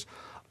Republican voters.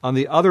 On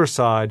the other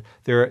side,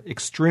 they're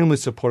extremely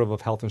supportive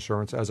of health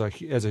insurance as a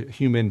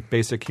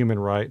basic human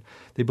right.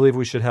 They believe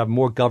we should have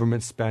more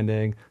government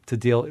spending to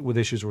deal with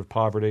issues with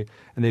poverty,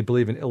 and they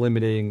believe in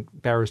eliminating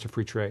barriers to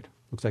free trade.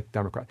 Looks like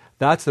Democrat.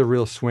 That's the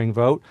real swing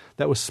vote.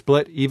 That was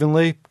split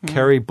evenly.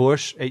 Kerry,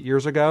 Bush 8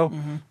 years ago.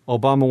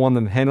 Obama won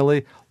them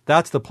handily.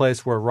 That's the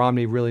place where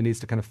Romney really needs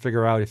to kind of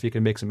figure out if he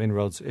can make some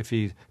inroads if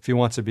he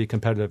wants to be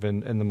competitive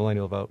in the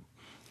millennial vote.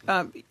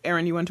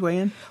 Erin, you want to weigh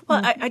in?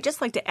 Well, I'd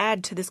just like to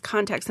add to this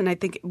context, and I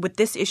think with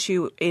this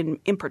issue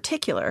in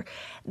particular,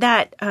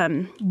 that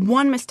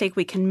one mistake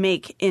we can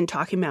make in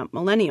talking about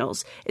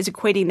millennials is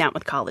equating that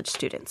with college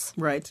students.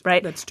 Right.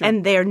 That's true.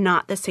 And they're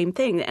not the same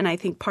thing. And I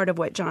think part of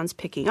what John's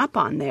picking up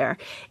on there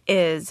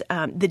is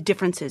the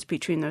differences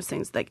between those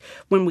things. Like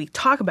when we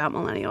talk about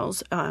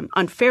millennials,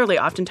 unfairly,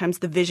 oftentimes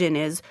the vision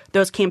is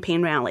those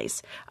campaign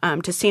rallies.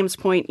 To Sam's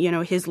point,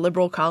 his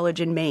liberal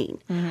college in Maine.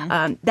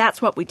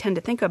 That's what we tend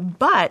to think of.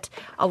 But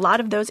a lot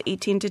of those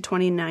 18 to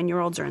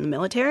 29-year-olds are in the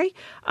military.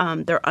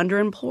 They're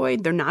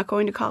underemployed. They're not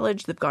going to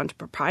college. They've gone to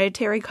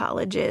proprietary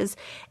colleges.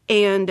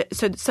 And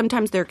so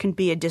sometimes there can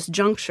be a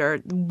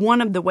disjuncture. One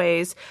of the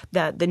ways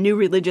that the new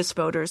religious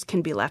voters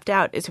can be left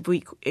out is if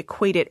we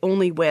equate it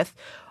only with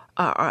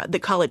the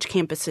college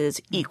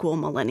campuses equal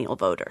millennial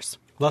voters.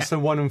 Less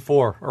than 1 in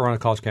 4 are on a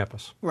college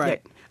campus.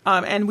 Right.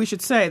 And we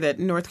should say that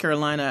North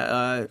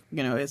Carolina,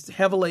 is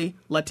heavily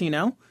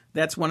Latino.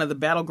 That's one of the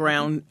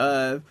battleground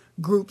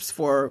groups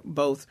for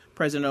both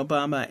President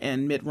Obama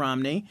and Mitt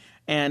Romney.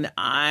 And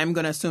I'm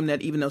going to assume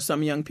that even though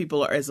some young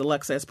people, as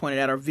Alexa has pointed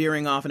out, are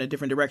veering off in a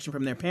different direction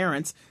from their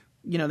parents,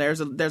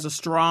 there's a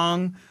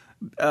strong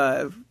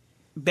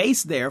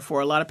base there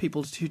for a lot of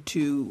people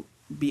to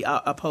be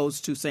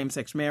opposed to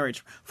same-sex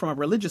marriage from a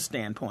religious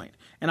standpoint,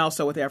 and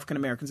also with African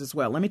Americans as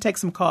well. Let me take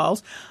some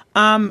calls.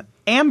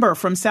 Amber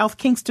from South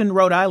Kingston,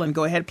 Rhode Island.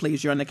 Go ahead,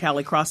 please. You're on the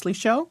Callie Crossley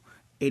Show,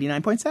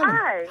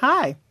 89.7.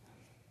 Hi.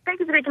 Thank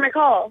you for taking my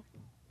call.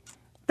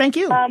 Thank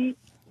you.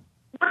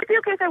 Would it be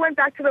okay if I went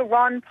back to the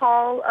Ron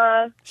Paul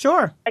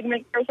Sure.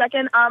 segment for a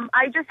second?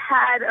 I just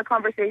had a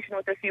conversation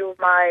with a few of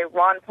my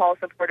Ron Paul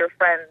supporter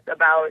friends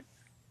about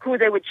who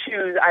they would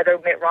choose, either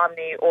Mitt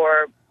Romney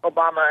or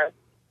Obama,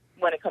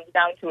 when it comes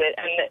down to it,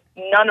 and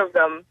none of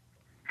them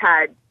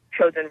had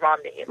chosen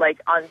Romney. Like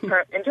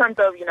in terms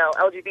of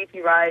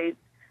LGBT rights,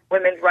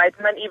 women's rights,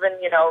 and then even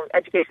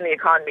education, the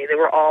economy, they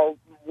were all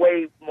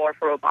way more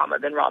for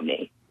Obama than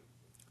Romney.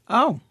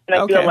 Oh, and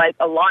I feel like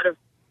a lot of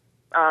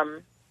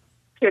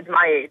kids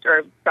my age,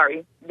 or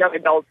young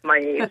adults my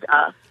age,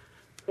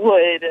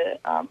 would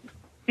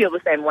feel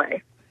the same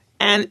way.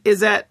 And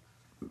is that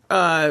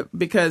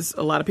because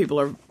a lot of people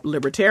are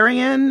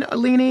libertarian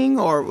leaning,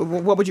 or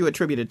what would you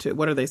attribute it to?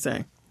 What are they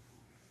saying?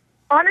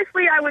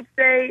 Honestly, I would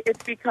say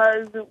it's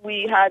because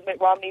we had Mitt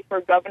Romney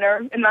for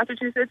governor in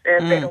Massachusetts,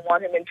 and they don't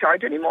want him in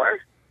charge anymore.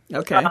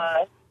 Okay.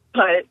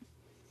 But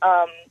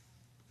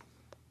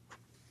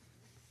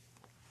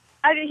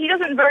he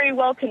doesn't very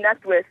well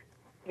connect with,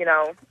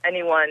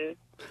 anyone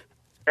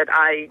that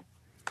I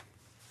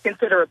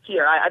consider a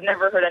peer. I've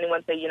never heard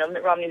anyone say,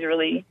 Mitt Romney's a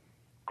really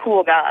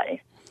cool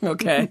guy.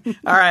 Okay.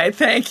 All right.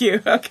 Thank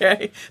you.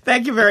 Okay.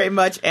 Thank you very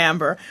much,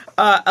 Amber.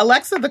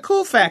 Alexa, the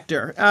cool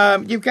factor.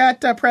 You've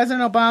got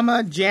President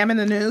Obama jamming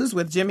the news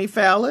with Jimmy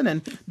Fallon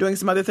and doing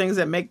some other things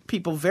that make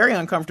people very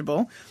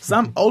uncomfortable,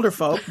 some older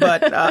folk,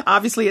 but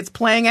obviously it's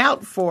playing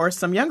out for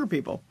some younger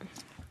people.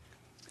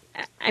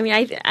 I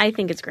mean, I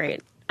think it's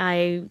great.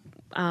 In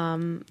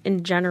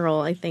general,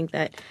 I think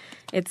that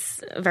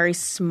it's a very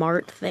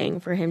smart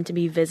thing for him to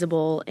be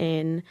visible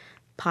in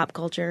pop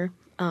culture,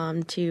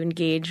 to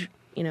engage,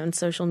 in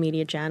social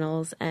media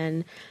channels,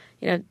 and,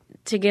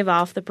 to give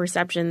off the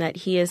perception that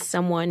he is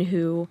someone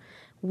who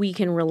we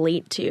can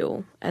relate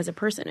to as a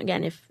person.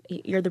 Again, if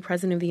you're the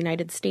president of the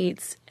United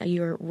States,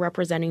 you're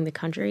representing the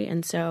country.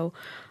 And so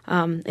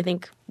I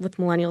think with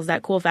millennials,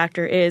 that cool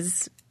factor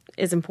is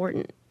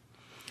important.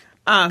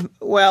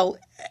 Well,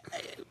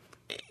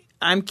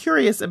 I'm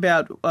curious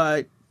about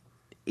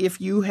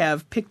if you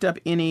have picked up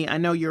any. I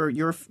know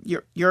your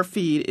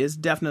feed is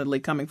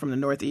definitely coming from the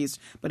Northeast,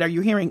 but are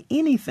you hearing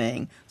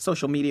anything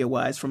social media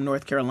wise from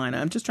North Carolina?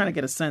 I'm just trying to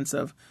get a sense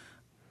of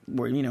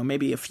where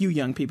maybe a few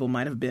young people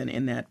might have been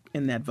in that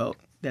vote,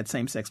 that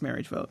same-sex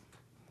marriage vote.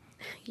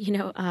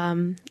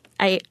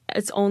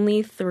 It's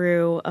only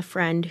through a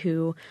friend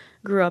who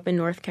grew up in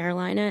North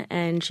Carolina,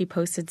 and she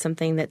posted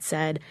something that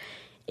said,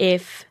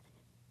 if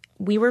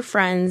we were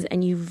friends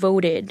and you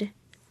voted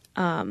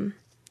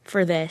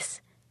for this,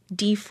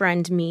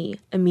 defriend me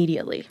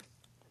immediately.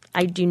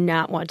 I do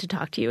not want to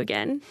talk to you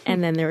again.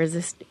 And then there was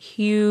this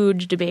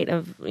huge debate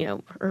of,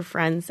 her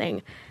friends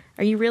saying,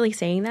 are you really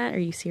saying that? Are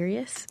you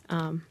serious?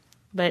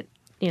 But,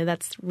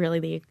 that's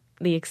really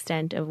the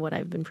extent of what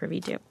I've been privy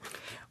to.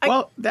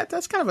 Well,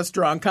 that's kind of a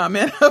strong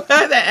comment.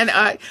 And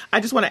I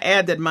just want to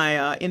add that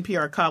my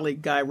NPR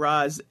colleague, Guy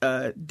Raz,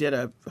 did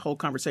a whole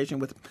conversation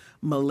with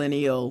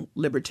millennial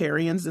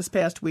libertarians this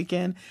past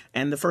weekend.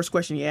 And the first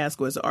question he asked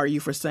was, are you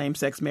for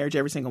same-sex marriage?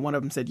 Every single one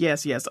of them said,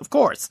 yes, of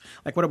course.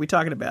 Like, what are we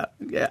talking about?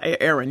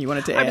 Aaron, you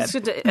wanted to add?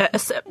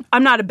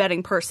 I'm not a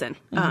betting person.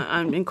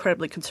 I'm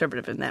incredibly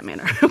conservative in that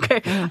manner.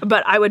 Okay.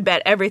 But I would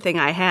bet everything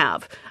I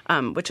have,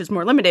 which is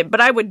more limited.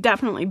 But I would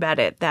definitely bet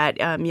it that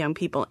young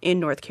people in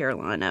North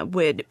Carolina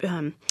would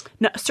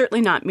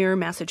certainly not mirror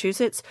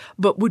Massachusetts,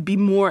 but would be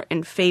more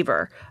in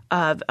favor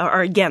of,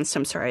 or against,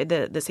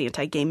 this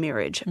anti-gay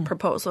marriage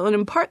proposal. And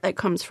in part that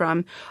comes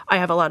from, I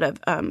have a lot of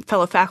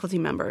fellow faculty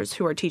members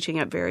who are teaching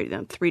at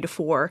 3 to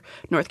 4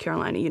 North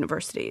Carolina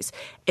universities,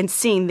 and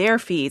seeing their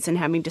feeds and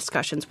having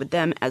discussions with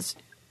them as,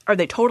 are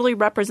they totally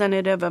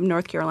representative of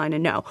North Carolina?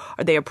 No.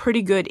 Are they a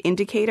pretty good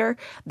indicator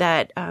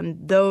that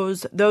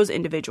those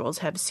individuals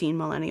have seen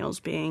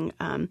millennials being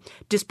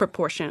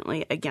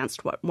disproportionately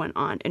against what went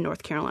on in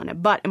North Carolina?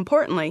 But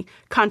importantly,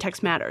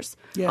 context matters.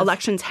 Yes.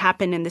 Elections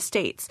happen in the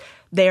states.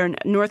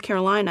 North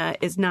Carolina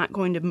is not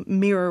going to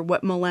mirror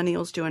what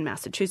millennials do in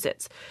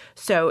Massachusetts.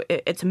 So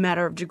it's a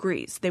matter of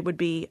degrees. They would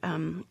be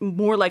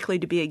more likely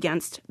to be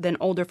against than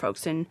older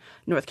folks in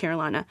North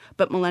Carolina.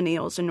 But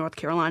millennials in North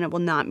Carolina will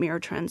not mirror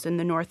trends in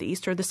the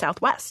Northeast or the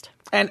Southwest.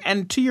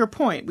 And to your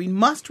point, we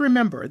must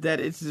remember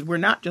that we're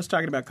not just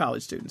talking about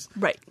college students.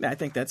 Right. I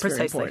think that's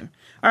Precisely. Very important.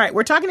 All right,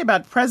 we're talking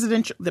about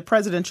the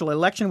presidential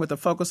election with a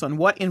focus on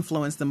what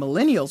influence the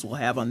millennials will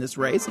have on this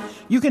race.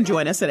 You can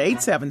join us at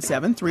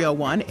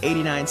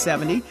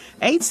 877-301-8970,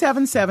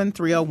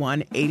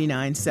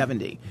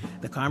 877-301-8970.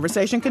 The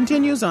conversation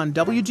continues on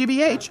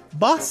WGBH,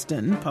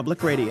 Boston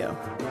Public Radio.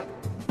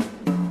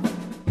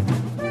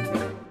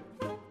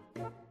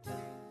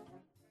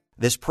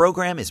 This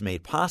program is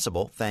made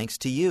possible thanks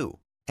to you.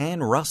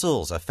 And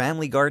Russell's, a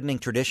family gardening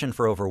tradition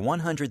for over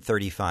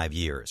 135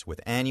 years, with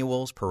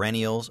annuals,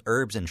 perennials,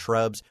 herbs and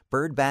shrubs,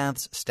 bird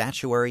baths,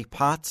 statuary,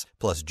 pots,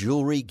 plus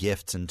jewelry,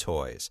 gifts, and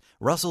toys.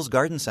 Russell's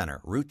Garden Center,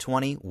 Route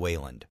 20,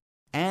 Wayland.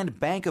 And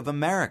Bank of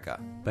America.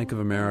 Bank of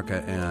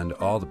America and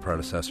all the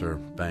predecessor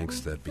banks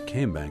that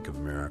became Bank of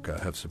America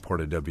have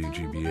supported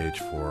WGBH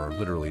for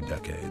literally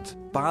decades.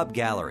 Bob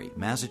Gallery,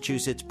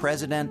 Massachusetts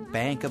President,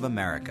 Bank of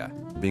America.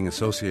 Being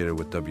associated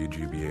with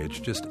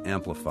WGBH just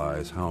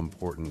amplifies how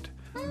important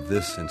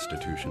this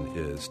institution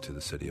is to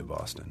the city of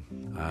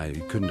Boston. I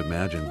couldn't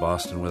imagine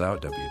Boston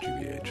without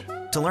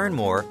WGBH. To learn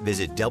more,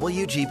 visit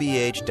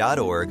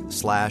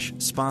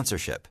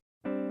wgbh.org/sponsorship.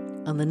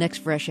 On the next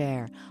Fresh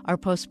Air, our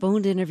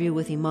postponed interview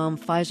with Imam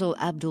Faisal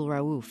Abdul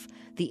Rauf,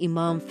 the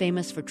imam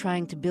famous for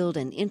trying to build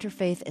an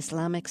interfaith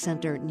Islamic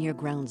center near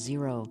Ground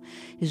Zero.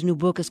 His new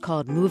book is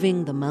called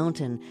Moving the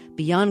Mountain,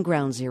 Beyond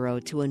Ground Zero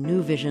to a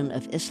New Vision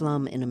of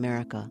Islam in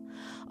America.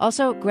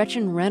 Also,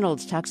 Gretchen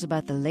Reynolds talks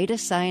about the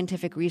latest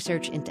scientific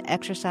research into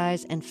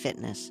exercise and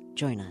fitness.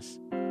 Join us.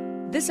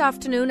 This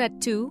afternoon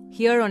at 2,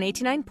 here on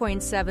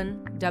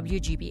 89.7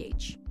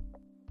 WGBH.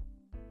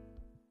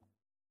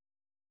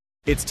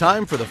 It's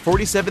time for the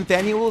 47th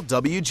annual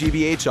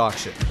WGBH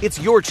auction.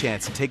 It's your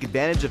chance to take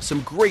advantage of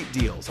some great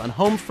deals on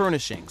home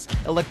furnishings,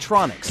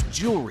 electronics,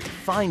 jewelry,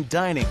 fine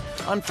dining,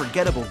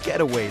 unforgettable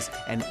getaways,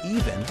 and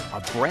even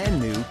a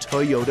brand new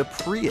Toyota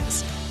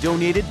Prius,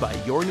 donated by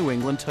your New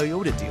England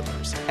Toyota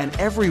dealers. And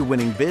every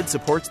winning bid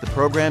supports the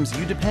programs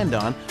you depend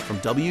on from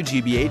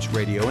WGBH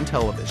radio and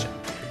television.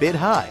 Bid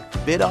high,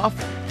 bid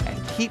often,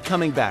 and keep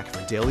coming back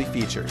for daily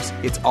features.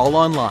 It's all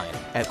online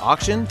at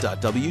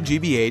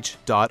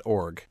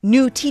auction.wgbh.org.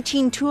 New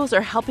teaching tools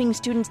are helping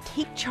students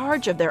take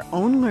charge of their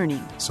own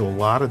learning. So a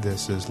lot of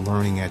this is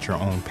learning at your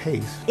own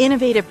pace.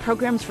 Innovative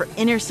programs for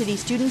inner city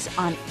students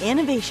on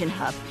Innovation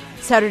Hub.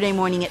 Saturday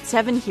morning at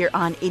 7 here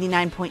on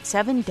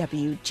 89.7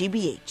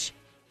 WGBH.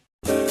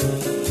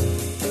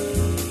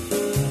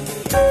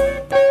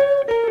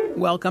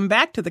 Welcome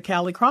back to the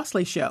Callie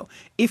Crossley Show.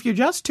 If you're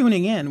just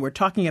tuning in, we're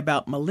talking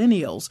about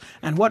millennials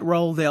and what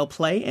role they'll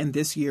play in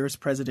this year's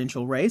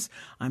presidential race.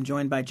 I'm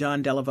joined by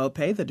John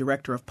Dellavope, the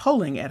director of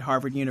polling at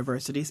Harvard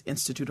University's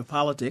Institute of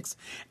Politics,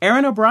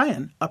 Aaron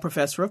O'Brien, a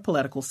professor of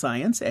political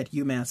science at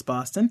UMass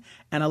Boston,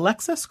 and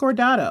Alexa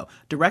Scordato,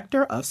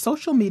 director of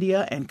social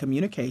media and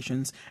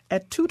communications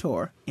at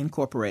Tutor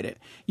Incorporated.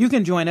 You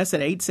can join us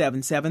at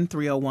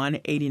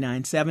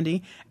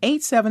 877-301-8970,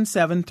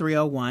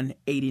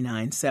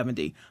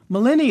 877-301-8970.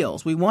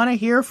 Millennials, we want to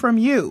hear from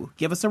you.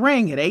 Give us a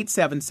ring at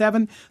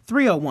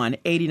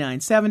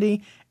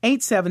 877-301-8970,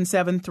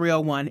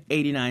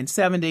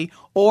 877-301-8970,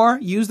 or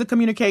use the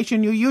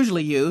communication you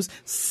usually use.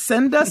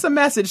 Send us a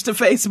message to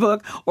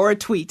Facebook or a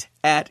tweet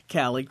at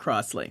Callie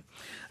Crossley.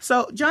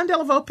 So, John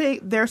Dellavope,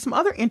 there's some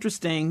other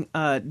interesting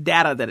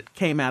data that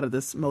came out of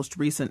this most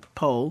recent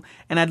poll,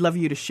 and I'd love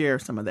you to share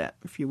some of that,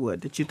 if you would,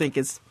 that you think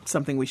is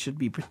something we should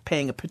be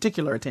paying a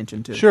particular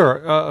attention to.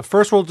 Sure.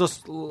 First, we'll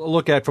just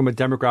look at from a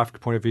demographic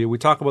point of view. We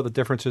talk about the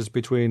differences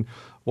between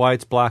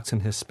whites, blacks,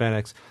 and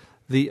Hispanics.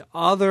 The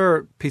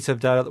other piece of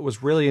data that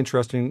was really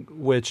interesting,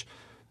 which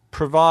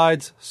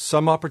provides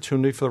some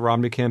opportunity for the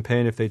Romney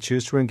campaign if they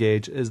choose to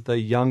engage, is the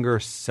younger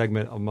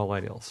segment of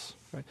millennials.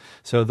 Right.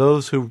 So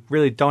those who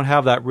really don't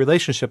have that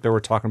relationship that we're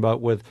talking about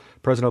with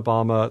President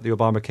Obama, the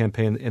Obama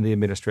campaign, and the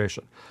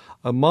administration.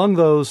 Among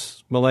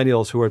those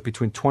millennials who are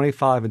between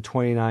 25 and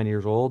 29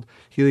 years old,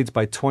 he leads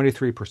by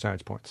 23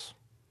 percentage points.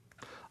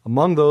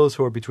 Among those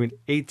who are between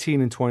 18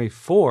 and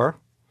 24,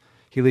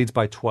 he leads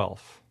by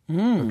 12.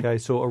 Okay,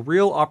 so a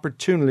real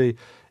opportunity,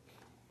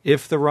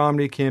 if the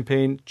Romney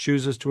campaign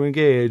chooses to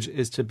engage,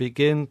 is to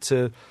begin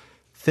to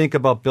think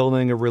about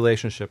building a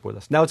relationship with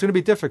us. Now, it's going to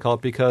be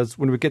difficult because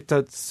when we get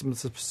to some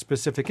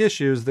specific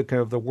issues, the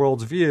kind of the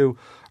world's view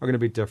are going to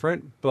be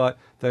different, but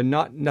they're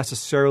not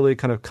necessarily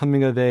kind of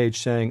coming of age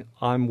saying,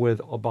 I'm with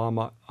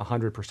Obama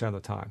 100% of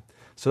the time.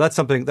 So that's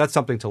something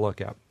to look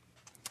at.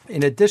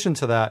 In addition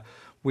to that,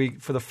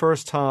 for the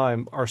first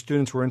time, our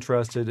students were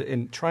interested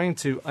in trying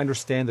to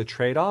understand the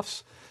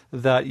trade-offs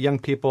that young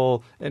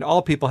people and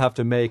all people have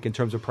to make in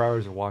terms of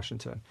priorities of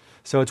Washington.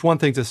 So it's one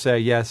thing to say,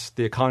 yes,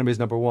 the economy is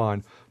number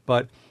one,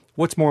 but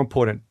what's more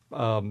important,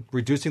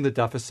 reducing the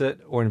deficit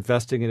or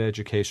investing in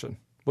education?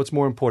 What's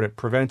more important,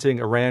 preventing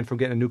Iran from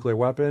getting a nuclear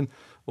weapon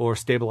or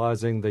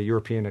stabilizing the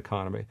European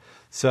economy?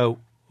 So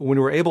when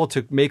we're able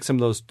to make some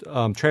of those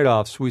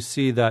trade-offs, we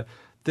see that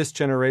this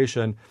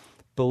generation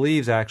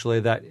believes actually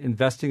that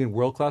investing in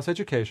world-class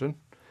education,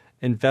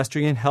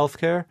 investing in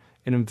healthcare,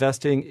 and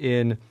investing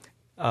in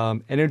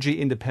energy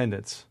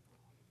independence,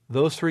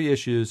 those three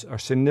issues are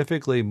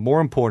significantly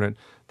more important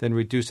than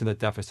reducing the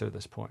deficit at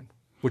this point,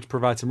 which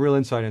provides some real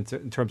insight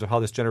in terms of how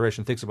this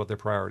generation thinks about their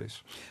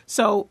priorities.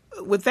 So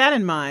with that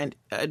in mind,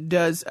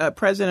 does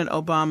President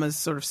Obama's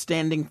sort of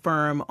standing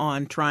firm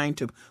on trying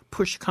to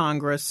push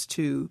Congress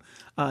to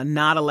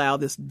not allow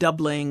this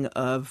doubling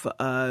of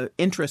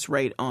interest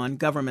rate on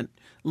government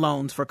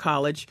loans for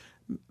college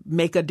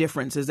make a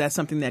difference? Is that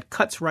something that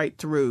cuts right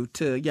through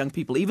to young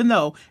people, even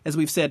though, as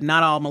we've said,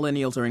 not all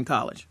millennials are in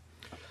college?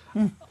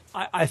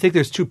 I think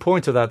there's 2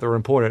 points of that are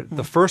important.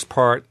 The first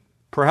part,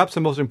 perhaps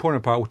the most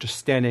important part, which is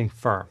standing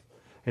firm.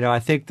 I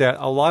think that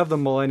a lot of the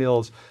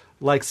millennials,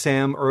 like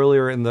Sam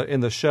earlier in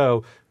the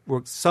show,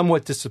 were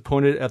somewhat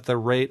disappointed at the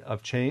rate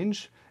of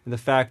change and the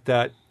fact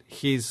that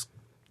he's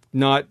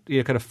not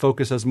kind of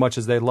focused as much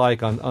as they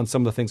like on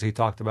some of the things he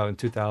talked about in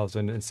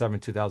 2007,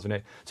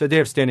 2008. So the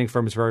idea of standing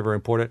firm is very, very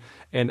important.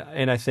 And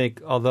I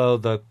think although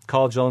the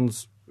college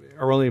loans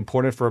are only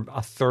important for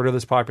a third of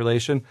this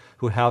population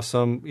who have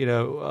some,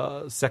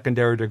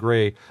 secondary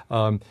degree,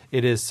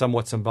 it is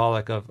somewhat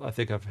symbolic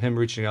of him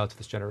reaching out to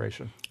this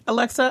generation.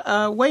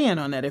 Alexa, weigh in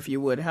on that, if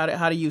you would.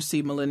 How do you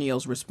see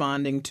millennials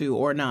responding to,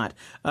 or not,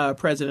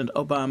 President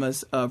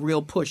Obama's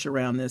real push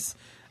around this,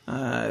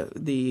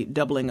 the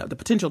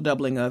potential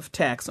doubling of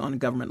tax on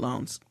government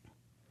loans?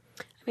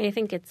 I mean, I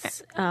think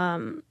it's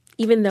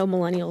even though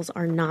millennials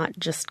are not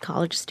just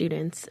college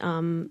students,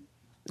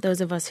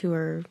 those of us who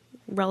are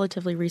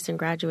relatively recent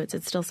graduates,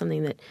 it's still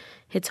something that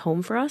hits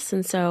home for us.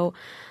 And so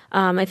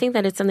I think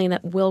that it's something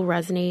that will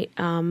resonate.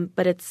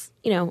 But it's,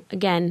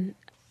 again,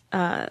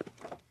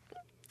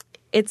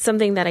 it's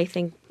something that I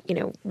think,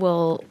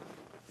 will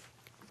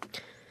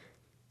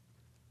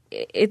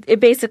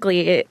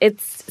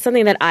it's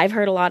something that I've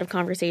heard a lot of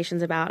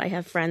conversations about. I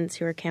have friends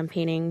who are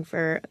campaigning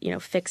for,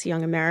 Fix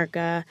Young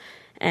America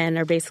and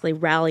are basically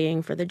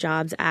rallying for the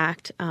Jobs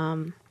Act.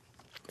 So,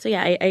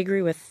 yeah, I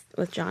agree with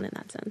John in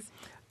that sense.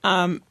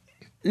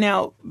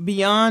 Now,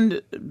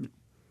 beyond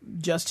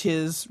just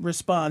his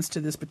response to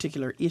this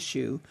particular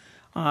issue,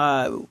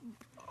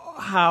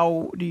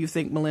 how do you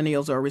think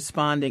millennials are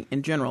responding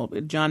in general?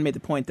 John made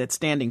the point that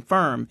standing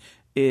firm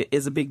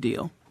is a big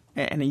deal.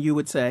 And you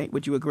would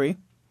you agree?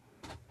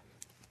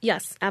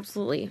 Yes,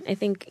 absolutely. I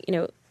think,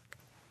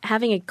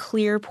 having a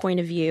clear point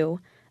of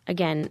view,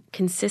 again,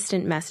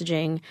 consistent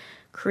messaging,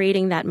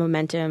 creating that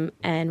momentum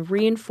and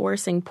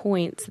reinforcing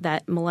points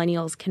that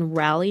millennials can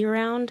rally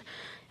around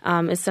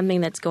is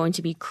something that's going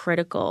to be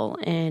critical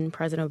in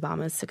President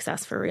Obama's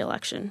success for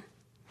re-election.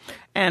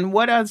 And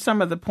what are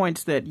some of the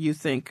points that you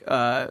think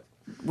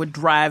would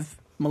drive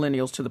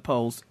millennials to the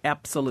polls?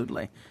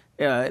 Absolutely.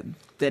 That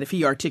if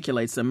he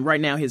articulates them, right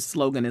now his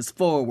slogan is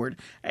forward.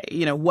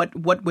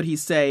 What would he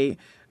say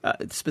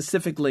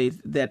specifically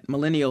that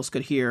millennials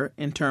could hear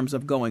in terms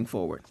of going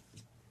forward?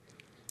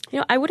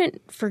 I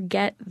wouldn't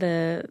forget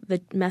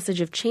the message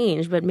of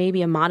change, but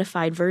maybe a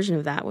modified version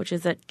of that, which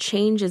is that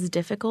change is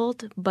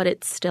difficult, but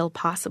it's still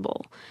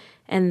possible.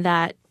 And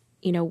that,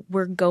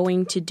 we're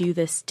going to do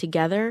this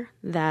together,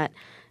 that,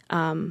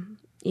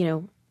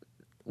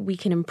 we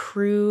can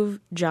improve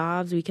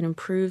jobs, we can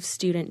improve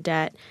student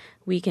debt,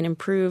 we can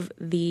improve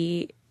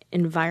the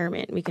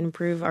environment, we can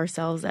improve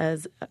ourselves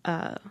as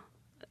a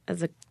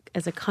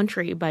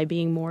country by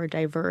being more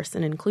diverse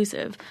and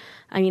inclusive.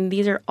 I mean,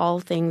 these are all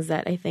things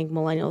that I think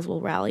millennials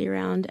will rally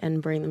around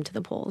and bring them to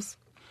the polls.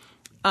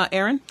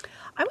 Erin?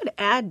 I would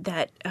add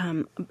that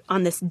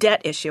on this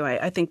debt issue,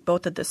 I think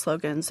both of the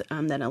slogans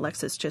that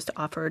Alexis just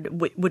offered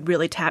would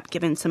really tap,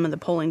 given some of the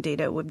polling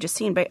data we've just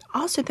seen. But I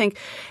also think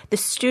the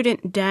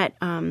student debt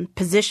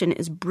position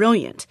is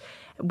brilliant.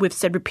 We've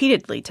said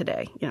repeatedly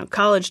today,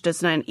 college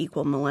does not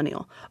equal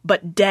millennial,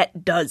 but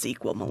debt does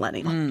equal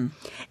millennial.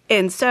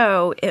 And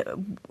so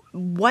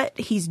what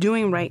he's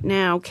doing right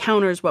now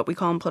counters what we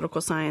call in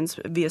political science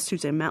via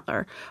Susan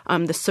Mettler,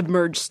 the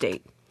submerged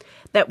state.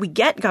 That we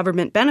get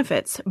government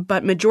benefits,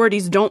 but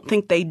majorities don't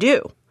think they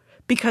do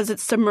because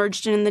it's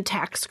submerged in the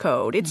tax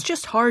code. It's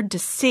just hard to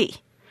see,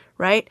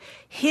 right?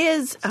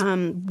 His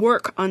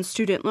work on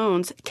student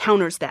loans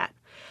counters that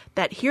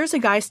here's a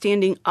guy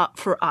standing up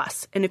for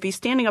us. And if he's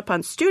standing up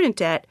on student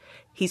debt,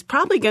 he's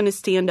probably going to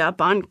stand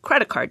up on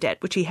credit card debt,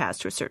 which he has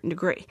to a certain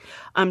degree.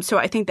 So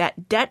I think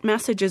that debt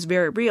message is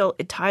very real.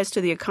 It ties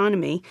to the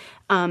economy.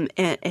 And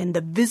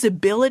the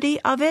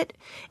visibility of it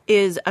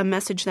is a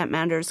message that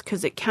matters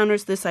because it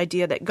counters this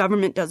idea that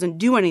government doesn't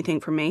do anything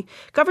for me.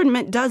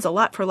 Government does a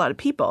lot for a lot of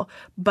people,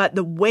 but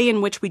the way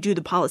in which we do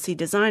the policy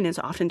design is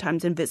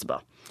oftentimes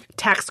invisible.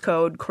 Tax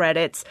code,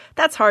 credits,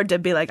 that's hard to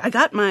be like, I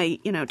got my,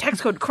 tax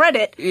code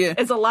credit. Yeah.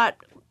 It's a lot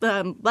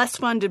less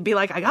fun to be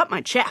like, I got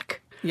my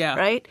check. Yeah.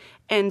 Right?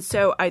 And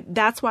so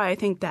that's why I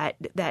think that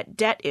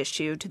debt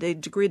issue, to the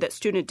degree that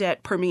student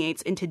debt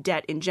permeates into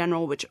debt in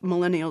general, which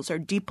millennials are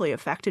deeply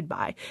affected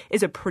by,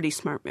 is a pretty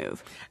smart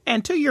move.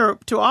 And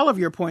to all of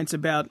your points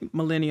about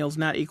millennials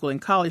not equaling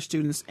college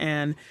students,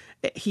 and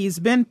he's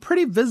been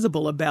pretty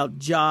visible about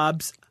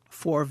jobs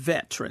for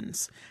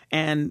veterans.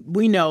 And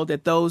we know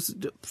that those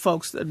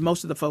folks,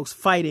 most of the folks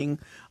fighting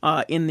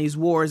in these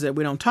wars that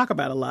we don't talk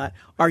about a lot,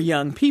 are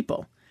young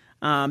people.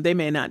 They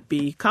may not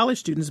be college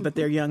students, but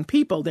they're young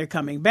people. They're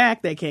coming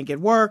back. They can't get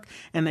work,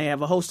 and they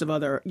have a host of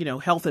other,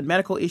 health and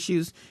medical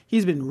issues.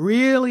 He's been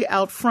really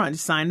out front. He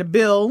signed a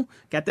bill,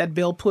 got that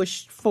bill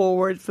pushed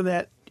forward for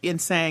that in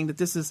saying that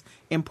this is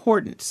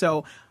important.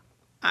 So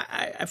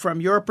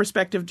from your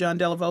perspective, John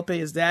Della Volpe,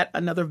 is that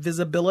another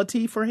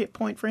visibility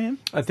point for him?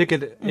 I think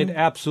it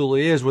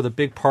absolutely is, with a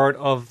big part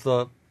of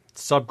the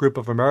subgroup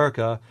of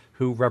America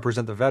who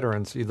represent the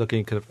veterans. You're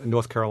looking at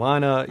North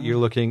Carolina. You're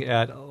looking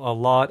at a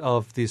lot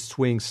of these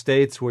swing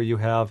states where you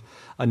have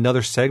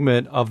another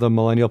segment of the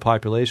millennial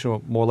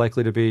population more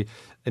likely to be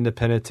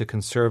independent to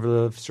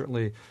conservative,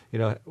 certainly,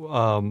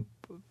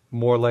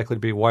 more likely to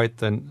be white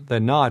than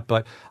not.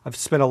 But I've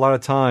spent a lot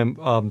of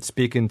time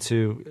speaking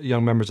to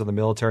young members of the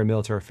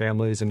military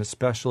families, and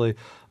especially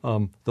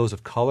those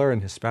of color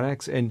and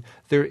Hispanics. And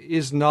there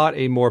is not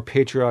a more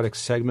patriotic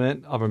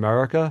segment of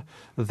America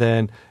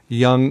than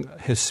young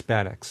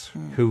Hispanics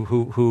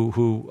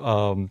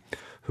who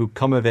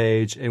come of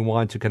age and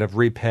want to kind of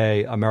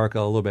repay America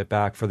a little bit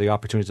back for the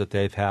opportunities that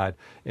they've had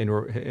and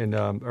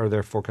are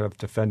therefore kind of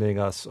defending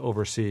us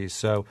overseas.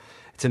 So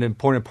it's an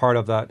important part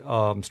of that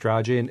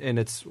strategy, and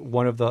it's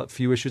one of the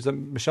few issues that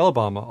Michelle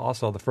Obama,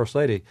 also the First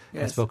Lady,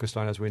 has focused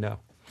on, as we know.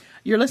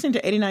 You're listening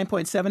to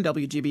 89.7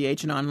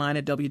 WGBH and online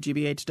at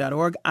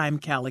WGBH.org. I'm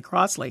Callie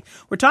Crossley.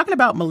 We're talking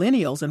about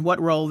millennials and what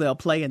role they'll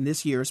play in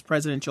this year's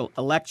presidential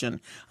election.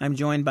 I'm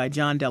joined by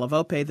John Della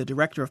Volpe, the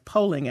director of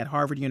polling at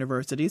Harvard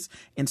University's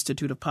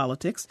Institute of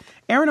Politics,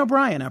 Aaron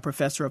O'Brien, our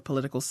professor of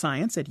political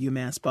science at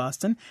UMass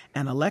Boston,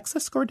 and Alexa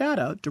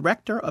Scordato,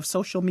 director of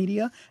social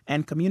media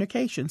and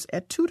communications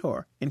at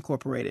Tutor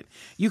Incorporated.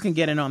 You can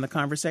get in on the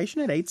conversation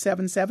at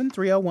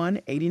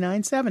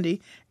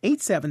 877-301-8970,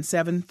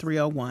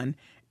 877-301-8970.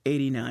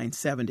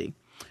 8970.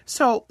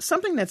 So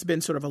something that's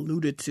been sort of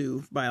alluded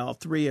to by all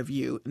three of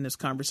you in this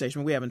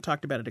conversation, we haven't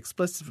talked about it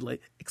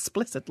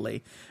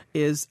explicitly,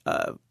 is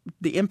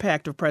the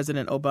impact of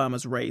President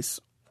Obama's race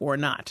or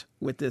not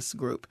with this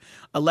group.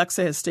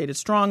 Alexa has stated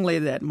strongly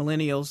that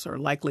millennials are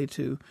likely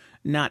to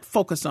not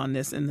focus on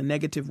this in the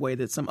negative way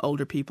that some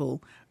older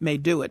people may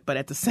do it. But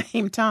at the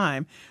same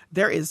time,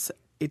 there is,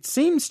 it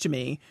seems to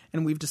me,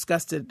 and we've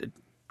discussed it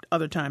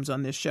other times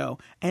on this show,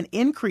 an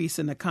increase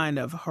in the kind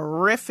of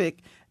horrific,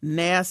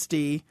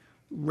 nasty,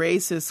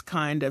 racist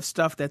kind of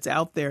stuff that's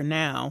out there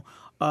now,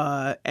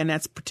 and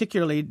that's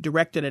particularly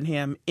directed at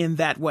him in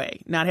that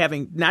way, not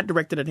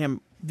directed at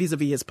him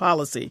vis-a-vis his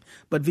policy,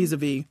 but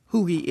vis-a-vis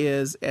who he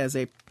is as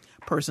a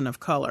person of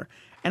color.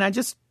 And I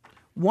just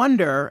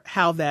wonder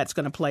how that's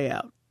going to play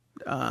out.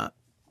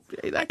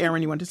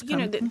 Aaron, you want to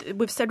comment?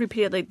 We've said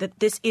repeatedly that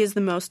this is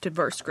the most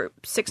diverse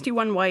group.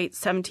 61 white,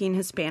 17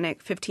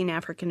 Hispanic, 15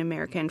 African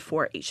American,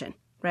 4 Asian,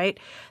 right?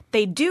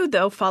 They do,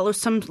 though, follow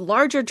some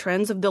larger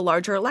trends of the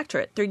larger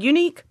electorate. They're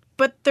unique,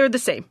 but they're the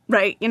same,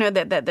 right?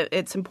 That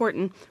it's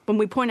important when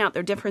we point out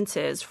their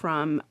differences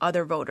from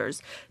other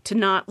voters to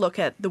not look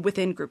at the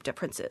within-group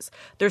differences.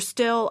 There's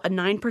still a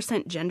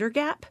 9% gender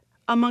gap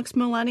amongst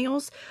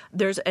millennials.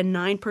 There's a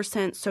 9%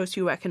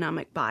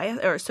 socioeconomic bias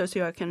or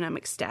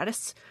socioeconomic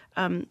status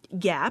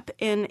gap,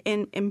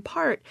 in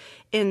part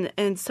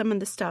in some of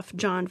the stuff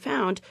John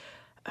found.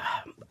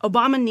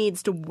 Obama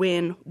needs to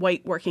win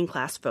white working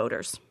class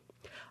voters.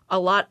 A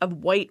lot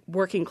of white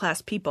working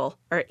class people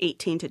are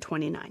 18 to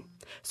 29.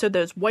 So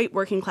those white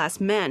working class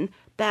men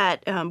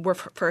that were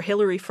for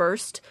Hillary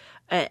first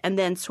and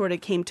then sort of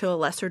came to a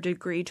lesser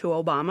degree to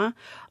Obama,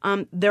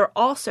 they're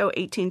also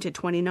 18 to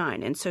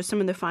 29. And so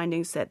some of the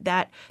findings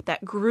that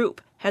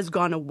group has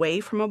gone away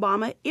from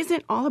Obama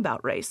isn't all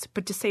about race,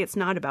 but to say it's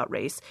not about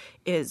race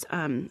is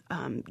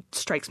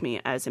strikes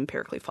me as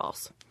empirically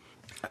false.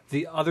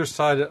 The other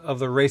side of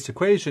the race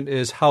equation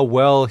is how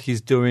well he's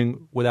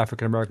doing with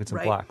African Americans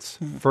and blacks.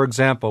 Mm-hmm. For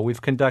example,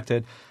 we've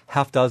conducted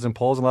half dozen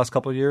polls in the last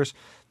couple of years.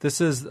 This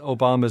is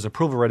Obama's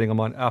approval rating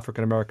among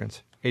African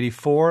Americans: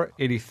 84,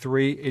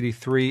 83,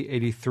 83,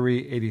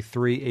 83,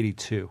 83,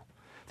 82.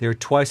 They are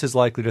twice as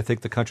likely to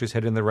think the country's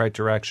headed in the right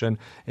direction,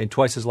 and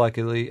twice as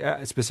likely,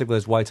 specifically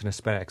as whites and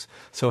Hispanics.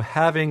 So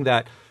having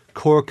that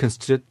core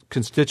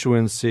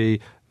constituency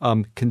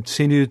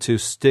continue to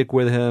stick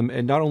with him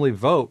and not only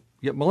vote.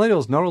 Yet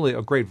millennials not only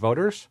are great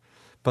voters,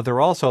 but they're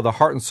also the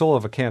heart and soul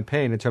of a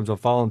campaign in terms of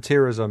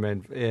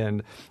volunteerism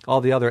and all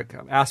the other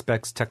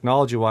aspects,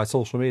 technology-wise,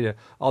 social media,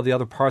 all the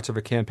other parts of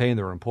a campaign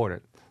that are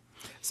important.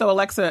 So,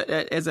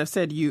 Alexa, as I've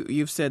said,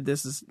 you've said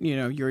this is,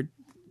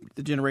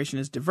 the generation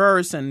is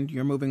diverse and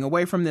you're moving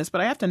away from this.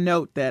 But I have to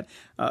note that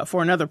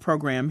for another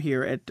program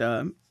here at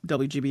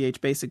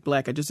WGBH Basic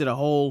Black, I just did a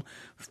whole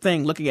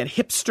thing looking at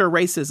hipster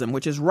racism,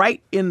 which is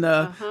right in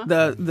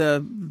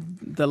the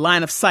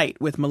line of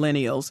sight with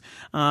millennials.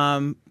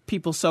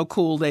 People so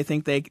cool they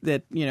think they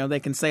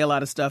can say a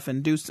lot of stuff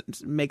and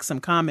make some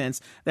comments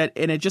and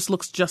it just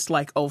looks just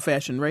like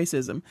old-fashioned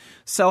racism.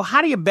 So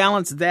how do you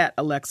balance that,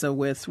 Alexa,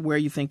 with where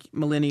you think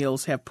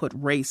millennials have put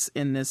race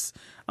in this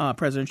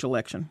presidential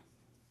election?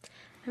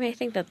 I mean, I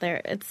think that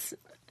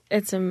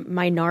it's a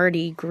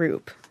minority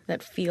group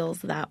that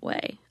feels that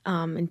way.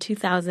 In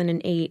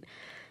 2008,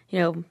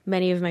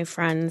 many of my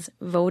friends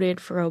voted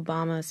for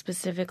Obama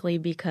specifically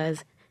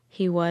because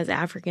he was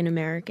African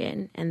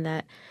American, and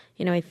that,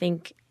 I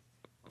think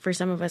for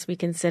some of us we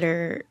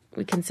consider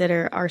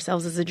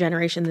ourselves as a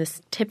generation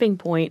this tipping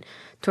point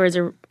towards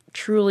a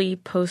truly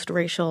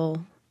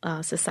post-racial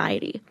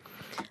society.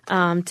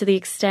 to the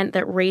extent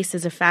that race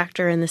is a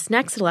factor in this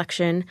next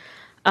election,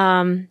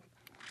 adding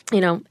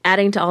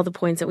to all the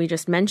points that we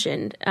just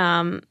mentioned,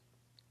 I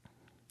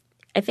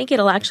think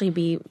it'll actually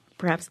be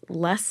perhaps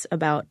less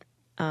about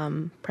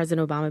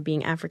President Obama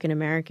being African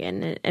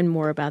American and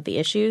more about the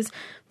issues.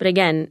 But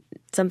again,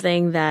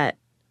 something that,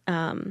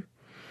 the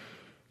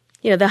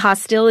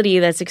hostility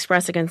that's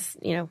expressed against,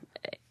 you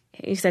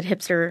said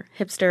hipster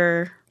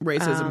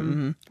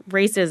racism.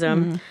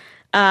 Racism.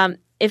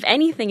 If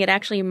anything, it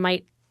actually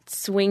might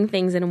swing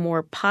things in a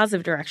more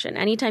positive direction.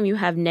 Anytime you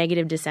have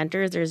negative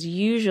dissenters, there's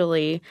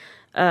usually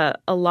a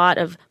lot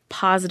of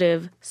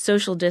positive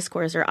social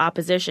discourse or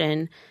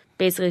opposition,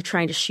 basically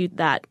trying to shoot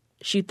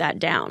that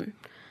down.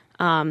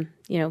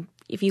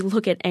 If you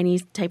look at any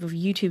type of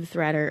YouTube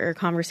thread or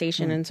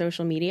conversation in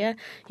social media,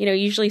 it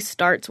usually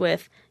starts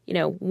with,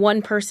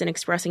 one person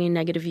expressing a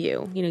negative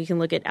view. You can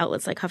look at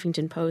outlets like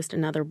Huffington Post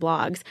and other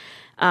blogs.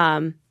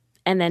 And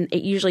then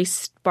it usually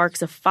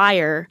sparks a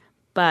fire,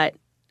 but,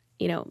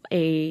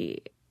 a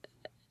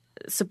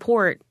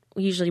support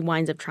usually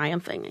winds up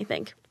triumphing, I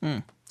think.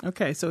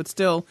 Okay, so it's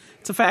a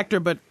factor,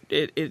 but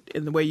it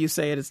in the way you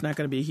say it, it's not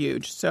going to be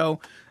huge. So,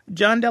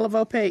 John Della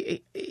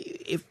Volpe,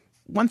 if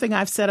one thing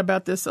I've said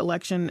about this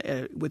election,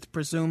 with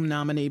presumed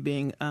nominee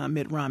being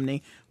Mitt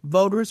Romney,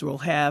 voters will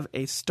have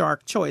a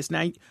stark choice.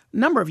 Now,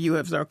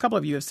 a couple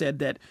of you have said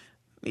that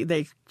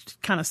they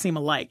kind of seem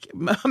alike,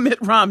 Mitt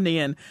Romney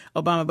and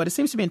Obama, but it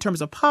seems to me in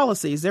terms of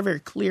policies, they're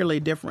very clearly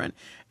different.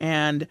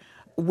 And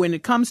when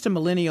it comes to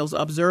millennials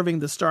observing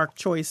the stark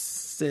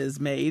choices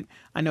made,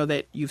 I know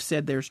that you've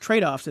said there's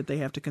trade-offs that they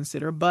have to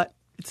consider, but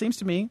it seems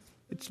to me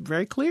it's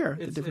very clear.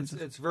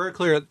 It's very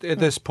clear at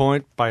this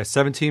point, by a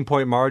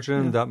 17-point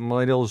margin, that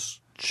millennials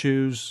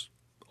choose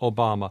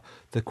Obama.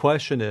 The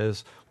question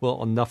is,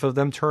 will enough of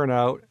them turn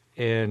out,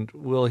 and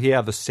will he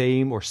have the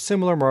same or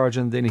similar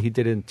margin than he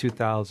did in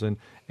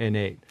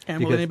 2008?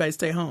 And will anybody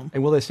stay home?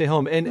 And will they stay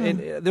home? And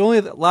the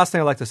only last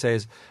thing I'd like to say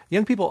is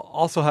young people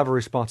also have a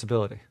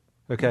responsibility.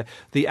 Okay,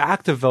 the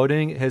act of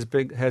voting has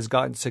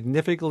gotten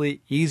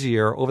significantly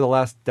easier over the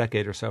last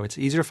decade or so. It's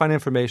easier to find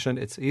information.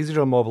 It's easier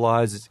to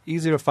mobilize. It's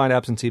easier to find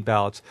absentee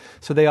ballots.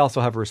 So they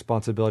also have a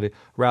responsibility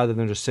rather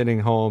than just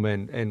sitting home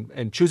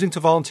and choosing to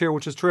volunteer,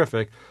 which is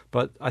terrific.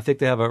 But I think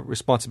they have a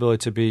responsibility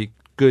to be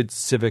good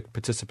civic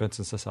participants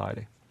in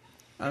society.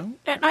 And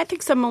I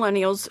think some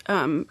millennials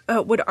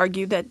would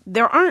argue that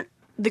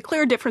the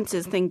clear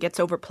differences thing gets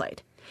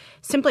overplayed.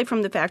 Simply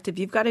from the fact if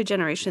you've got a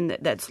generation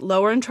that's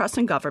lower in trust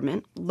in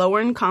government,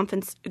 lower in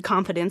confidence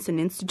in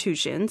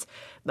institutions,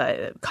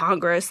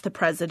 Congress, the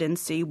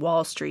presidency,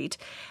 Wall Street,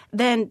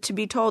 then to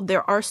be told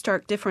there are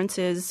stark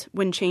differences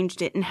when change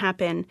didn't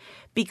happen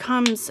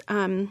becomes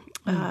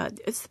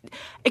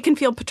it can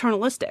feel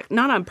paternalistic,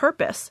 not on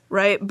purpose,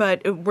 right?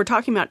 But we're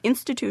talking about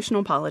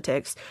institutional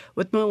politics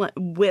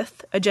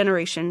with a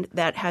generation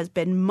that has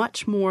been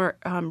much more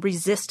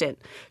resistant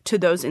to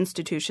those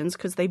institutions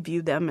because they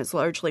view them as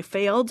largely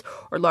failed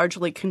or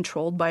largely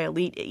controlled by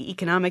elite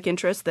economic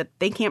interests that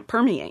they can't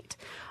permeate.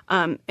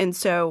 And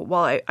so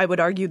while I would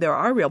argue there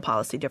are real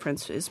policy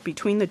differences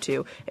between the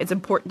two, it's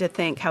important to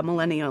think how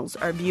millennials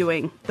are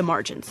viewing the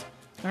margins.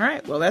 All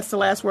right. Well, that's the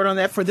last word on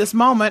that for this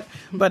moment,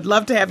 but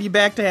love to have you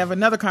back to have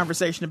another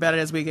conversation about it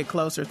as we get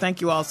closer. Thank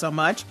you all so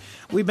much.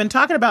 We've been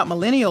talking about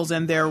millennials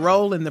and their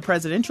role in the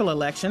presidential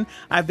election.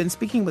 I've been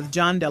speaking with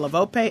John Della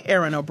Volpe,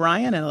 Aaron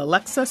O'Brien, and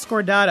Alexa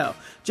Scordato.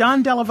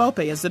 John Della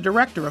Volpe is the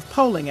director of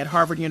polling at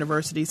Harvard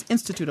University's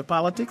Institute of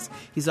Politics.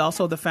 He's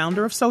also the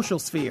founder of Social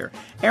Sphere.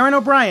 Aaron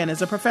O'Brien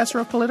is a professor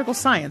of political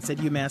science at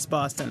UMass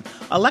Boston.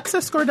 Alexa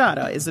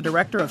Scordato is the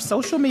director of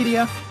social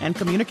media and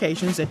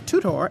communications at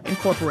Tutor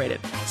Incorporated.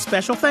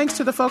 Special thanks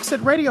to the folks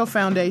at Radio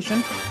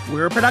Foundation.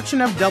 We're a production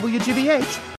of WGBH.